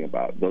talking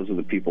about. Those are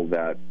the people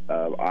that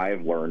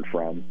I've learned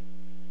from.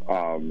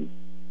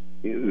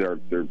 There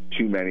are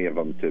too many of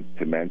them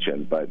to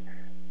mention, but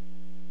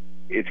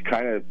it's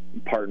kind of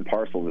part and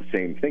parcel of the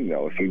same thing,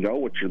 though. If you know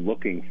what you're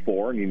looking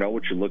for and you know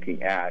what you're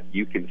looking at,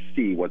 you can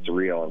see what's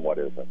real and what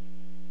isn't.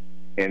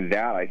 And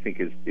that, I think,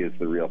 is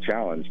the real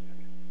challenge,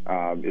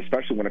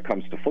 especially when it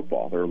comes to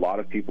football. There are a lot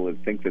of people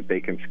that think that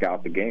they can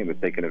scout the game, that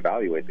they can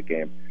evaluate the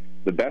game.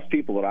 The best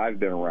people that I've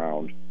been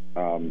around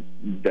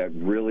that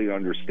really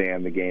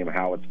understand the game,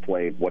 how it's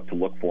played, what to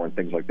look for, and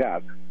things like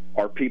that,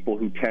 are people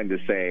who tend to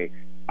say,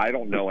 I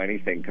don't know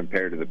anything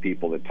compared to the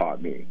people that taught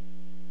me.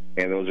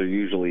 And those are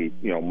usually,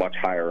 much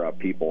higher up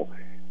people.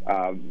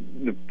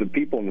 The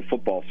people in the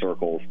football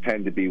circles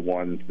tend to be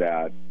ones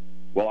that,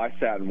 well, I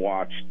sat and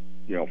watched,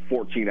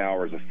 14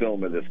 hours of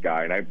film of this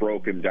guy, and I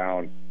broke him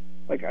down.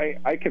 Like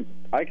I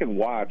can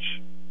watch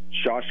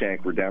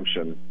Shawshank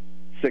Redemption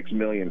 6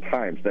 million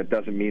times. That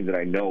doesn't mean that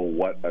I know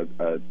what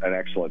an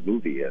excellent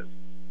movie is.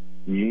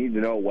 You need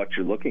to know what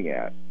you're looking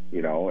at,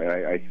 and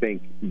I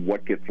think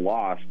what gets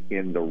lost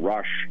in the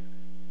rush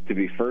to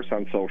be first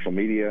on social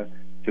media,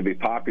 to be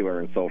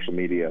popular in social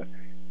media,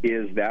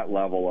 is that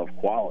level of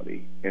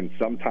quality. And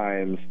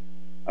sometimes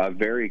an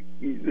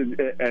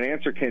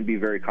answer can be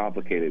very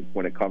complicated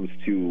when it comes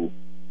to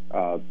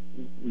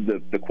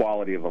the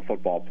quality of a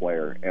football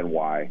player and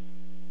why.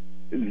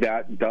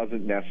 That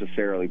doesn't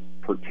necessarily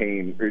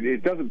pertain, or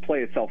it doesn't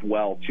play itself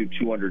well to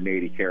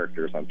 280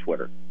 characters on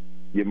Twitter.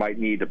 You might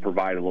need to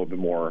provide a little bit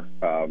more,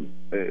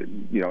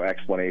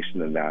 explanation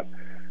than that.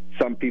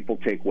 Some people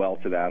take well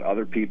to that.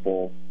 Other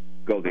people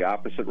go the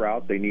opposite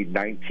route. They need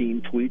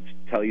 19 tweets to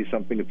tell you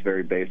something that's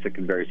very basic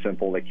and very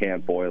simple. They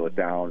can't boil it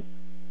down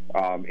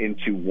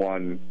into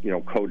one,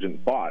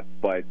 cogent thought.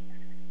 But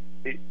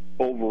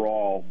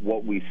overall,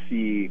 what we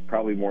see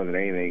probably more than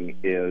anything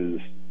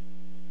is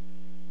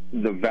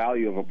the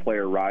value of a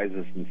player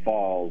rises and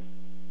falls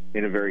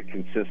in a very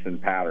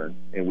consistent pattern.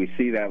 And we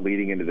see that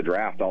leading into the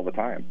draft all the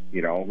time.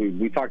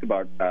 We talked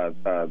about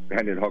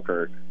Hendon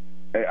Hooker,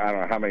 I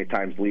don't know how many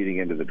times leading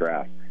into the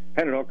draft.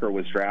 Hendon Hooker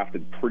was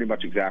drafted pretty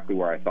much exactly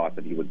where I thought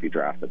that he would be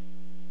drafted.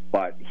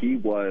 But he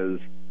was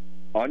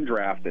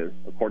undrafted,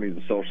 according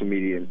to social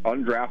media, and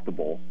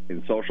undraftable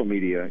in social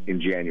media in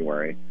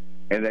January,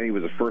 and then he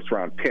was a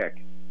first-round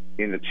pick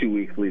in the 2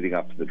 weeks leading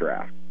up to the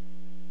draft.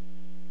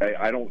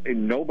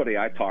 Nobody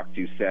I talked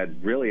to said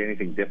really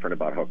anything different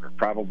about Hooker.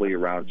 Probably a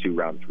round 2,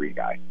 round 3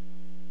 guy.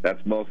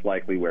 That's most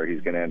likely where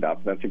he's going to end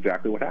up. That's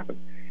exactly what happened.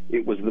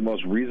 It was the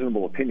most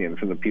reasonable opinion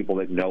from the people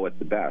that know it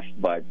the best,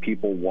 but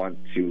people want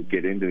to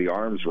get into the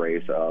arms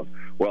race of,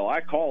 well, I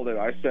called it.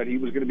 I said he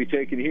was going to be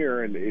taken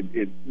here,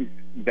 and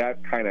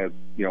that kind of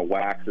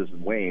waxes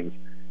and wanes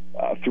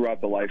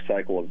throughout the life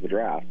cycle of the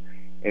draft.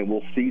 And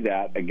we'll see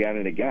that again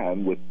and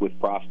again with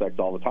prospects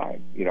all the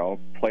time.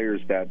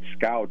 Players that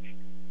scouts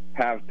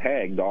have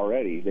pegged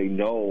already. They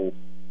know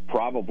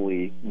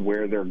probably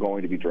where they're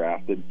going to be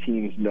drafted.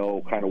 Teams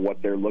know kind of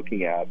what they're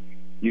looking at.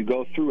 You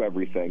go through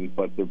everything,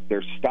 but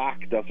their stock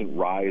doesn't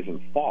rise and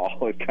fall.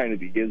 It kind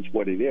of is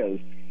what it is.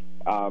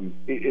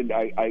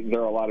 There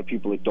are a lot of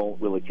people that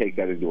don't really take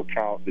that into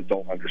account, that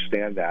don't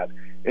understand that.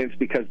 And it's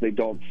because they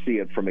don't see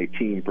it from a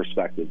team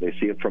perspective. They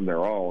see it from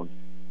their own,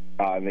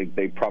 and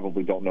they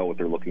probably don't know what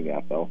they're looking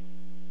at, though.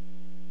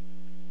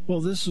 Well,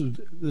 this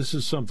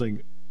is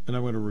something, and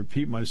I'm going to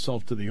repeat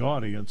myself to the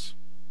audience.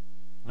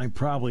 I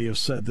probably have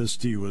said this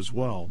to you as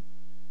well.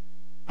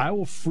 I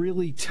will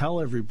freely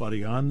tell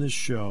everybody on this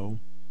show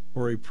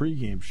or a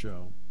pregame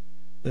show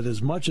that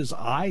as much as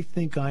I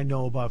think I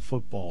know about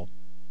football,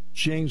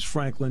 James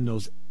Franklin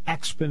knows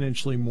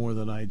exponentially more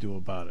than I do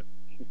about it,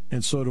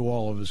 and so do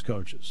all of his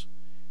coaches.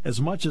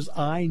 As much as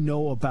I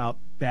know about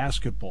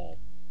basketball,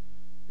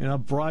 and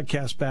I've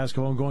broadcast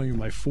basketball, I'm going into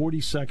my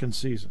 42nd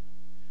season,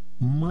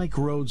 Mike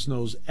Rhodes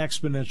knows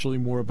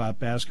exponentially more about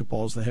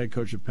basketball as the head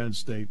coach of Penn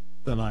State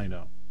than I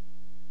know.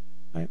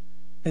 Right?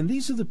 And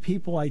these are the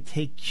people I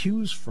take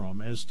cues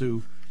from as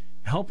to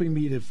helping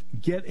me to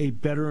get a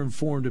better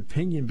informed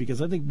opinion,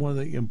 because I think one of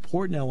the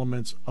important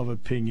elements of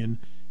opinion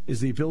is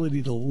the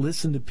ability to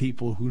listen to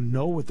people who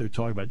know what they're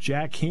talking about.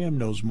 Jack Ham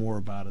knows more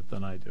about it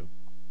than I do.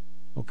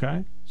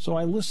 Okay? So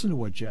I listen to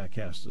what Jack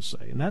has to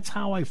say, and that's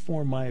how I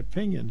form my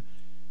opinion,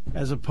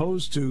 as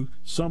opposed to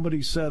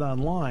somebody said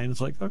online.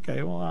 It's like,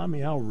 okay, well, I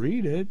mean, I'll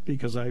read it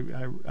because I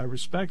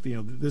respect,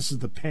 this is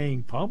the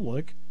paying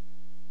public,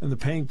 and the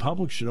paying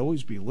public should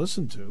always be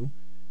listened to.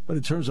 But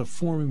in terms of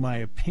forming my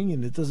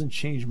opinion, it doesn't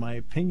change my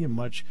opinion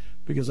much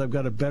because I've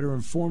got a better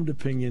informed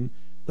opinion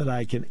that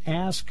I can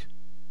ask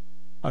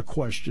a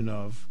question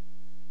of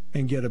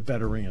and get a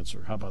better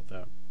answer. How about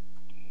that?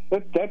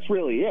 That's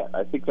really it.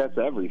 I think that's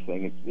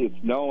everything. It's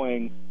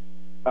knowing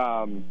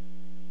only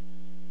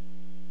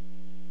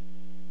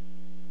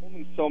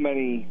so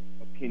many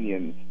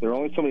opinions. There are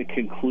only so many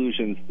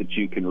conclusions that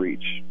you can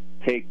reach.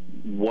 Take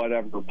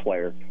whatever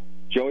player.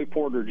 Joey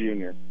Porter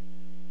Jr.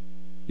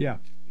 Yeah.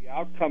 The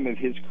outcome of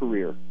his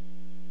career.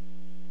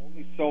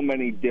 Only so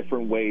many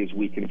different ways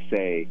we can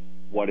say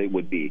what it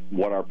would be,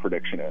 what our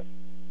prediction is.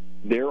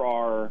 There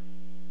are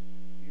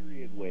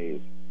myriad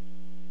ways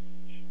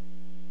to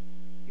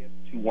get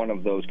to one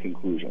of those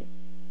conclusions.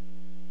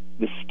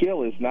 The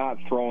skill is not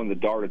throwing the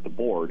dart at the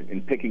board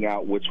and picking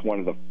out which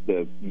one of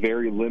the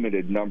very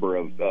limited number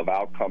of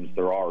outcomes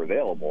there are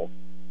available,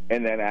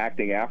 and then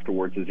acting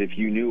afterwards as if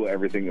you knew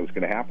everything that was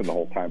going to happen the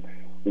whole time.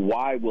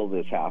 Why will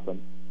this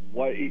happen?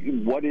 What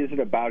is it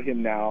about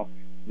him now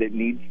that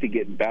needs to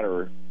get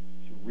better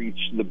to reach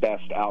the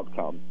best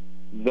outcome?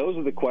 Those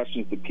are the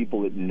questions that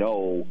people that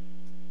know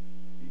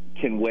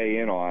can weigh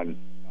in on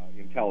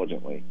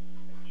intelligently.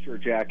 I'm sure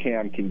Jack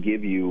Ham can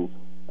give you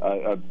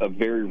a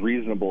very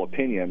reasonable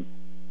opinion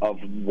of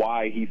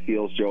why he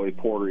feels Joey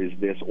Porter is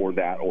this or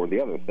that or the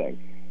other thing.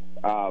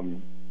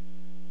 Doesn't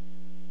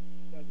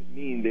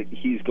mean that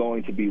he's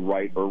going to be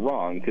right or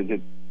wrong, because at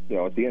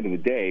the end of the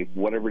day,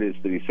 whatever it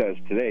is that he says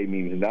today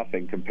means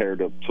nothing compared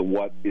to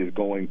what is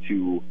going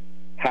to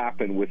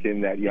happen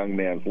within that young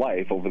man's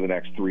life over the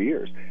next 3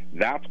 years.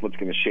 That's what's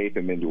going to shape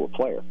him into a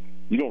player.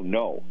 You don't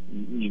know.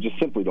 You just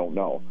simply don't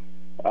know.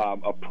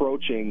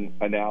 Approaching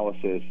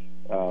analysis,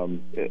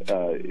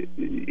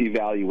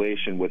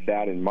 evaluation with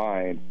that in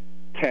mind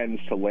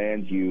tends to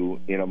land you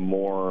in a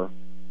more,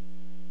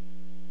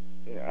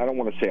 I don't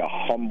want to say a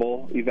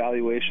humble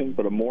evaluation,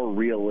 but a more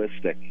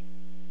realistic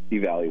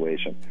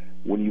evaluation.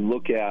 When you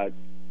look at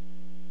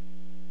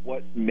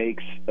what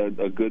makes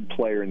a good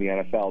player in the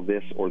NFL,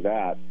 this or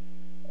that,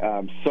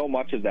 so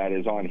much of that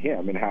is on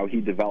him and how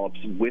he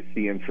develops with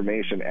the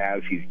information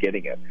as he's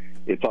getting it.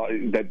 It's all,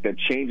 that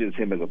changes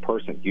him as a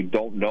person. You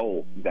don't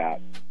know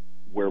that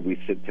where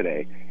we sit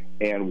today.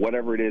 And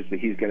whatever it is that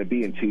he's going to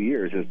be in 2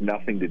 years has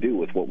nothing to do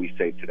with what we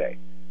say today.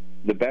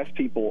 The best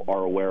people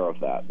are aware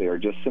of that. They are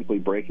just simply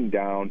breaking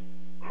down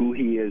who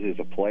he is as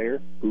a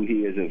player, who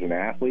he is as an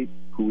athlete,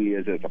 who he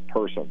is as a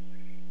person,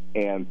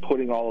 and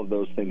putting all of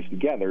those things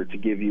together to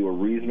give you a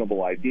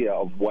reasonable idea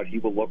of what he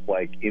will look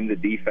like in the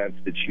defense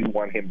that you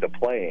want him to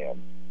play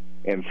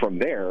in. And from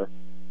there,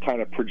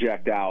 kind of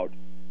project out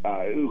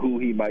who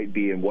he might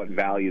be and what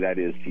value that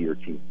is to your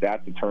team.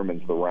 That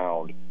determines the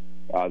round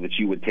that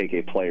you would take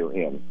a player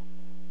in.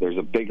 There's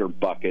a bigger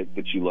bucket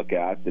that you look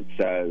at that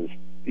says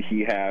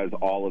he has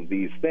all of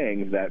these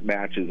things that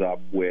matches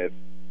up with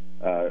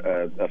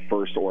a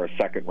first or a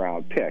second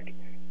round pick.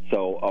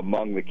 So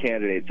among the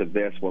candidates of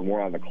this, when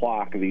we're on the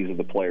clock, these are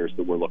the players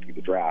that we're looking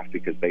to draft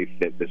because they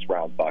fit this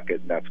round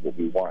bucket, and that's what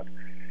we want.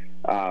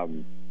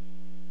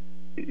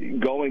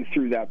 Going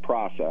through that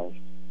process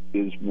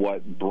is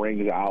what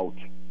brings out,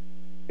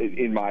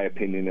 in my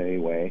opinion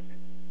anyway,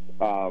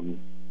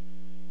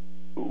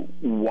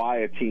 why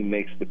a team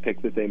makes the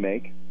pick that they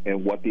make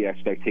and what the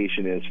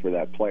expectation is for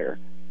that player.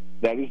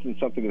 That isn't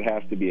something that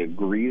has to be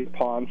agreed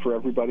upon for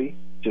everybody.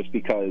 Just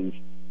because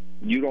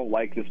you don't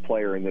like this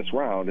player in this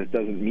round, it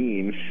doesn't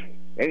mean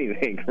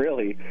anything,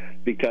 really,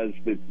 because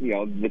the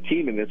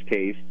team in this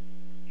case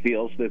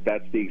feels that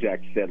that's the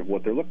exact fit of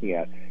what they're looking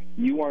at.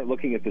 You aren't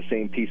looking at the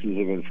same pieces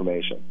of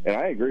information. And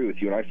I agree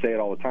with you, and I say it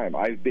all the time.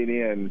 I've been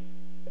in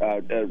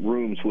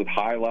rooms with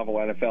high-level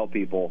NFL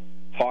people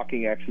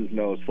talking X's and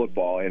O's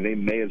football, and they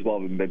may as well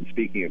have been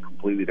speaking a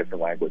completely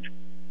different language.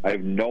 I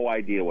have no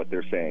idea what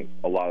they're saying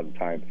a lot of the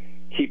time.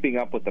 Keeping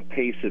up with the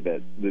pace of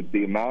it,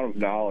 the amount of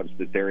knowledge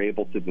that they're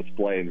able to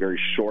display in a very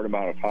short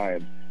amount of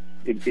time,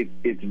 it's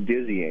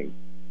dizzying.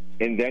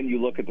 And then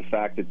you look at the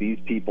fact that these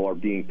people are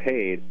being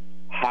paid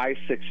high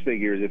six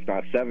figures, if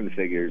not seven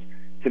figures,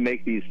 to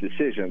make these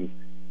decisions,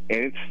 and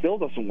it still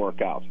doesn't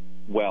work out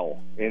well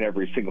in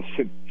every single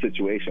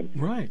situation.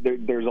 Right.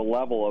 There's a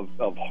level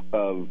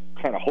of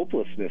kind of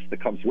hopelessness that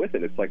comes with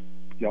it. It's like,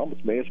 you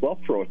almost may as well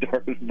throw a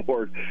dart at the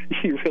board.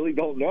 You really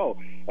don't know.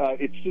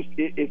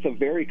 It's a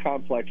very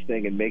complex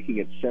thing, and making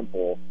it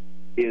simple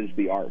is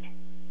the art.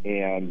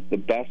 And the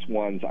best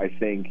ones, I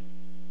think,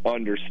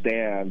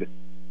 understand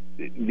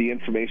the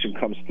information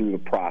comes through the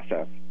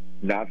process,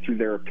 not through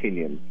their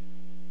opinion.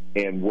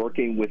 And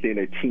working within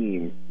a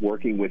team,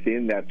 working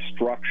within that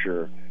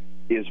structure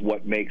is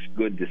what makes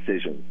good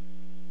decisions.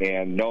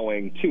 And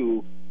knowing,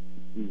 too,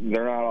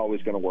 they're not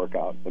always going to work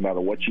out. No matter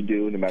what you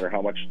do, no matter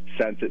how much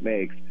sense it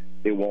makes,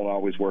 it won't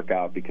always work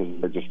out because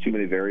there are just too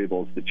many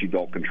variables that you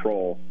don't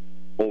control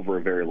over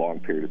a very long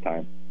period of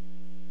time.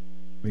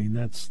 I mean,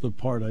 that's the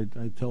part I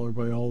tell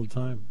everybody all the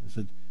time. I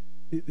said,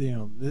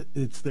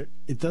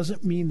 it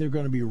doesn't mean they're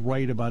going to be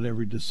right about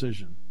every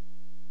decision.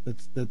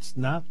 That's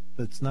not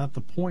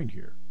the point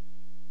here.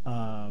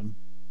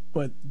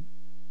 But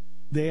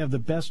they have the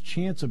best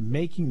chance of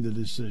making the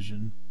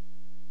decision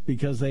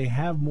because they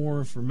have more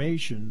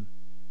information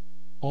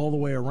all the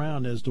way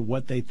around as to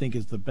what they think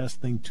is the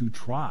best thing to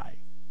try.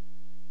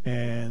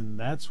 And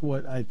that's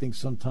what I think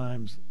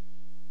sometimes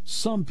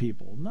some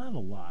people, not a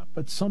lot,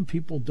 but some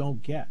people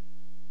don't get.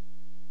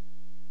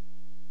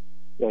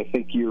 I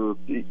think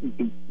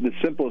the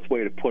simplest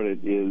way to put it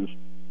is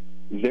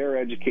their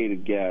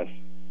educated guess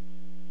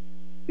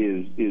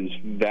is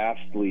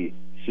vastly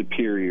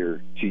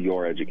superior to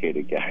your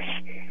educated guess.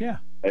 Yeah.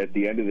 At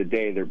the end of the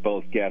day, they're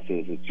both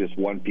guesses. It's just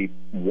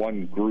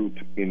one group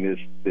in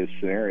this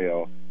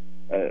scenario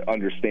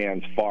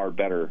understands far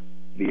better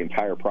the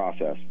entire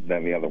process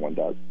than the other one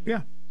does.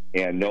 Yeah.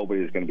 And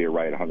nobody's going to be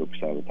right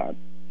 100% of the time.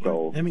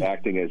 So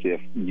acting as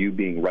if you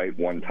being right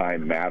one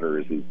time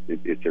matters,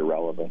 it's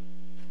irrelevant.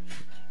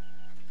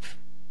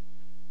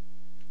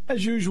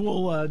 As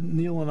usual,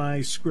 Neal and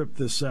I script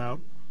this out.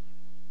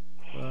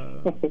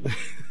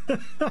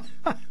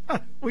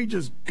 We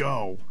just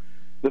go.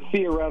 The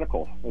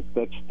theoretical.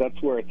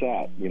 That's where it's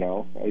at. You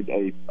know,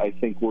 I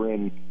think we're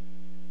in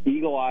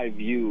eagle-eye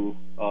view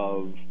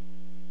of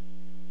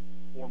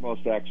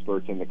foremost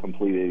experts and the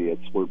complete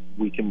idiots, where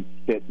we can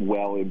fit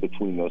well in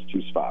between those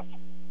two spots.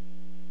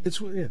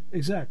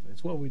 Exactly.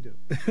 It's what we do.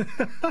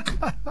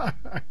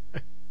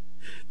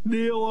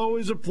 Neal,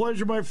 always a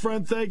pleasure, my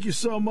friend. Thank you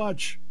so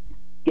much.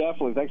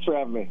 Definitely. Thanks for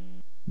having me.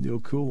 Neal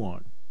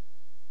Coolong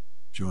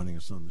joining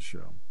us on the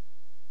show.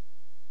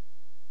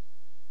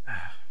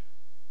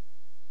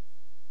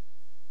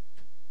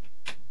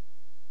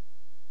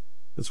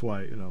 That's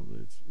why,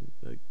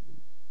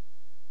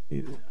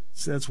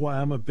 that's why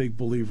I'm a big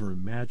believer in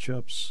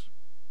matchups.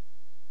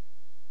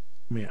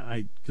 I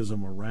mean, because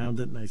I'm around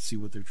it and I see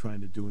what they're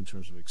trying to do in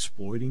terms of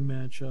exploiting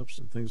matchups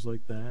and things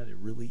like that. It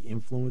really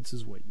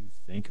influences what you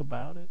think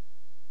about it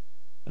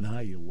and how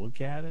you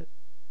look at it.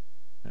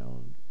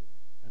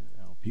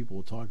 People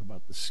will talk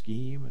about the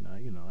scheme, and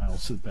I'll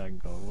sit back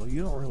and go, well,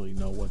 you don't really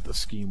know what the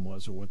scheme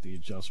was or what the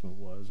adjustment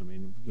was. I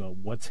mean,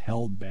 what's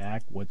held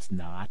back, what's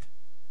not,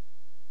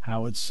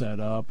 how it's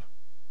set up,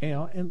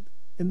 and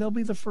they'll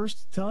be the first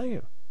to tell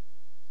you.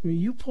 I mean,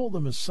 you pull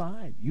them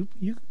aside.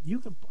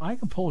 I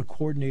can pull a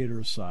coordinator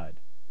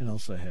aside, and I'll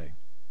say, hey,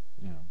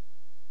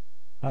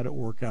 how'd it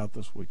work out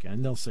this weekend?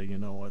 And they'll say, you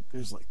know what,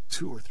 there's like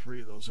 2 or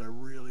 3 of those I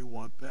really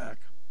want back.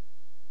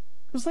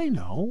 Because they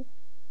know.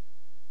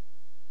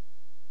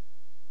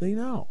 They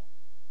know.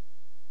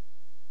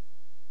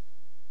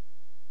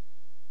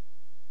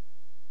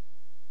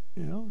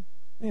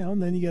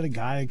 And then you get a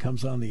guy who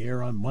comes on the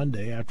air on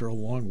Monday after a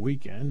long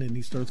weekend, and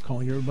he starts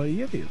calling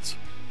everybody idiots.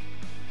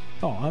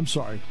 Oh, I'm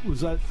sorry. Was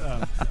that...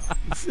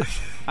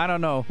 I don't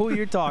know who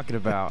you're talking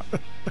about.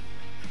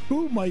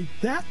 Who might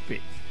that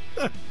be?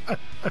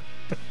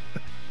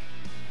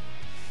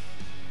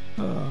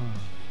 All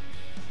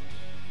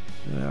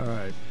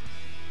right.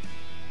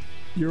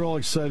 You're all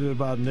excited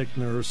about Nick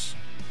Nurse.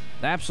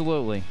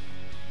 Absolutely.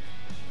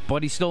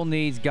 But he still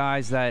needs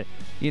guys that,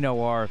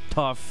 are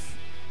tough,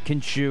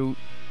 can shoot,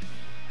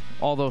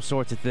 all those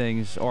sorts of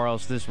things, or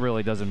else this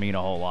really doesn't mean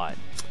a whole lot.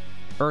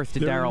 Earth to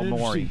Daryl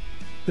Morey.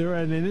 They're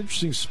at an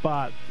interesting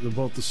spot,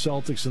 both the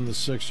Celtics and the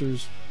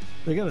Sixers.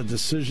 They got a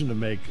decision to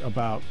make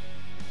about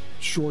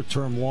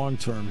short-term,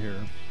 long-term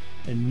here,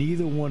 and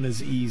neither one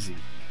is easy.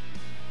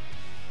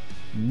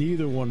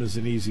 Neither one is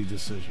an easy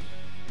decision,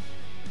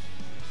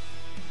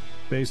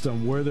 based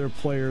on where their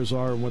players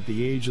are and what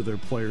the age of their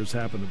players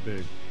happen to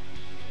be.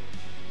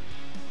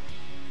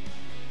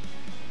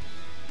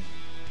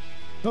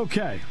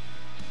 Okay.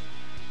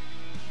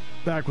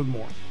 Back with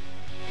more.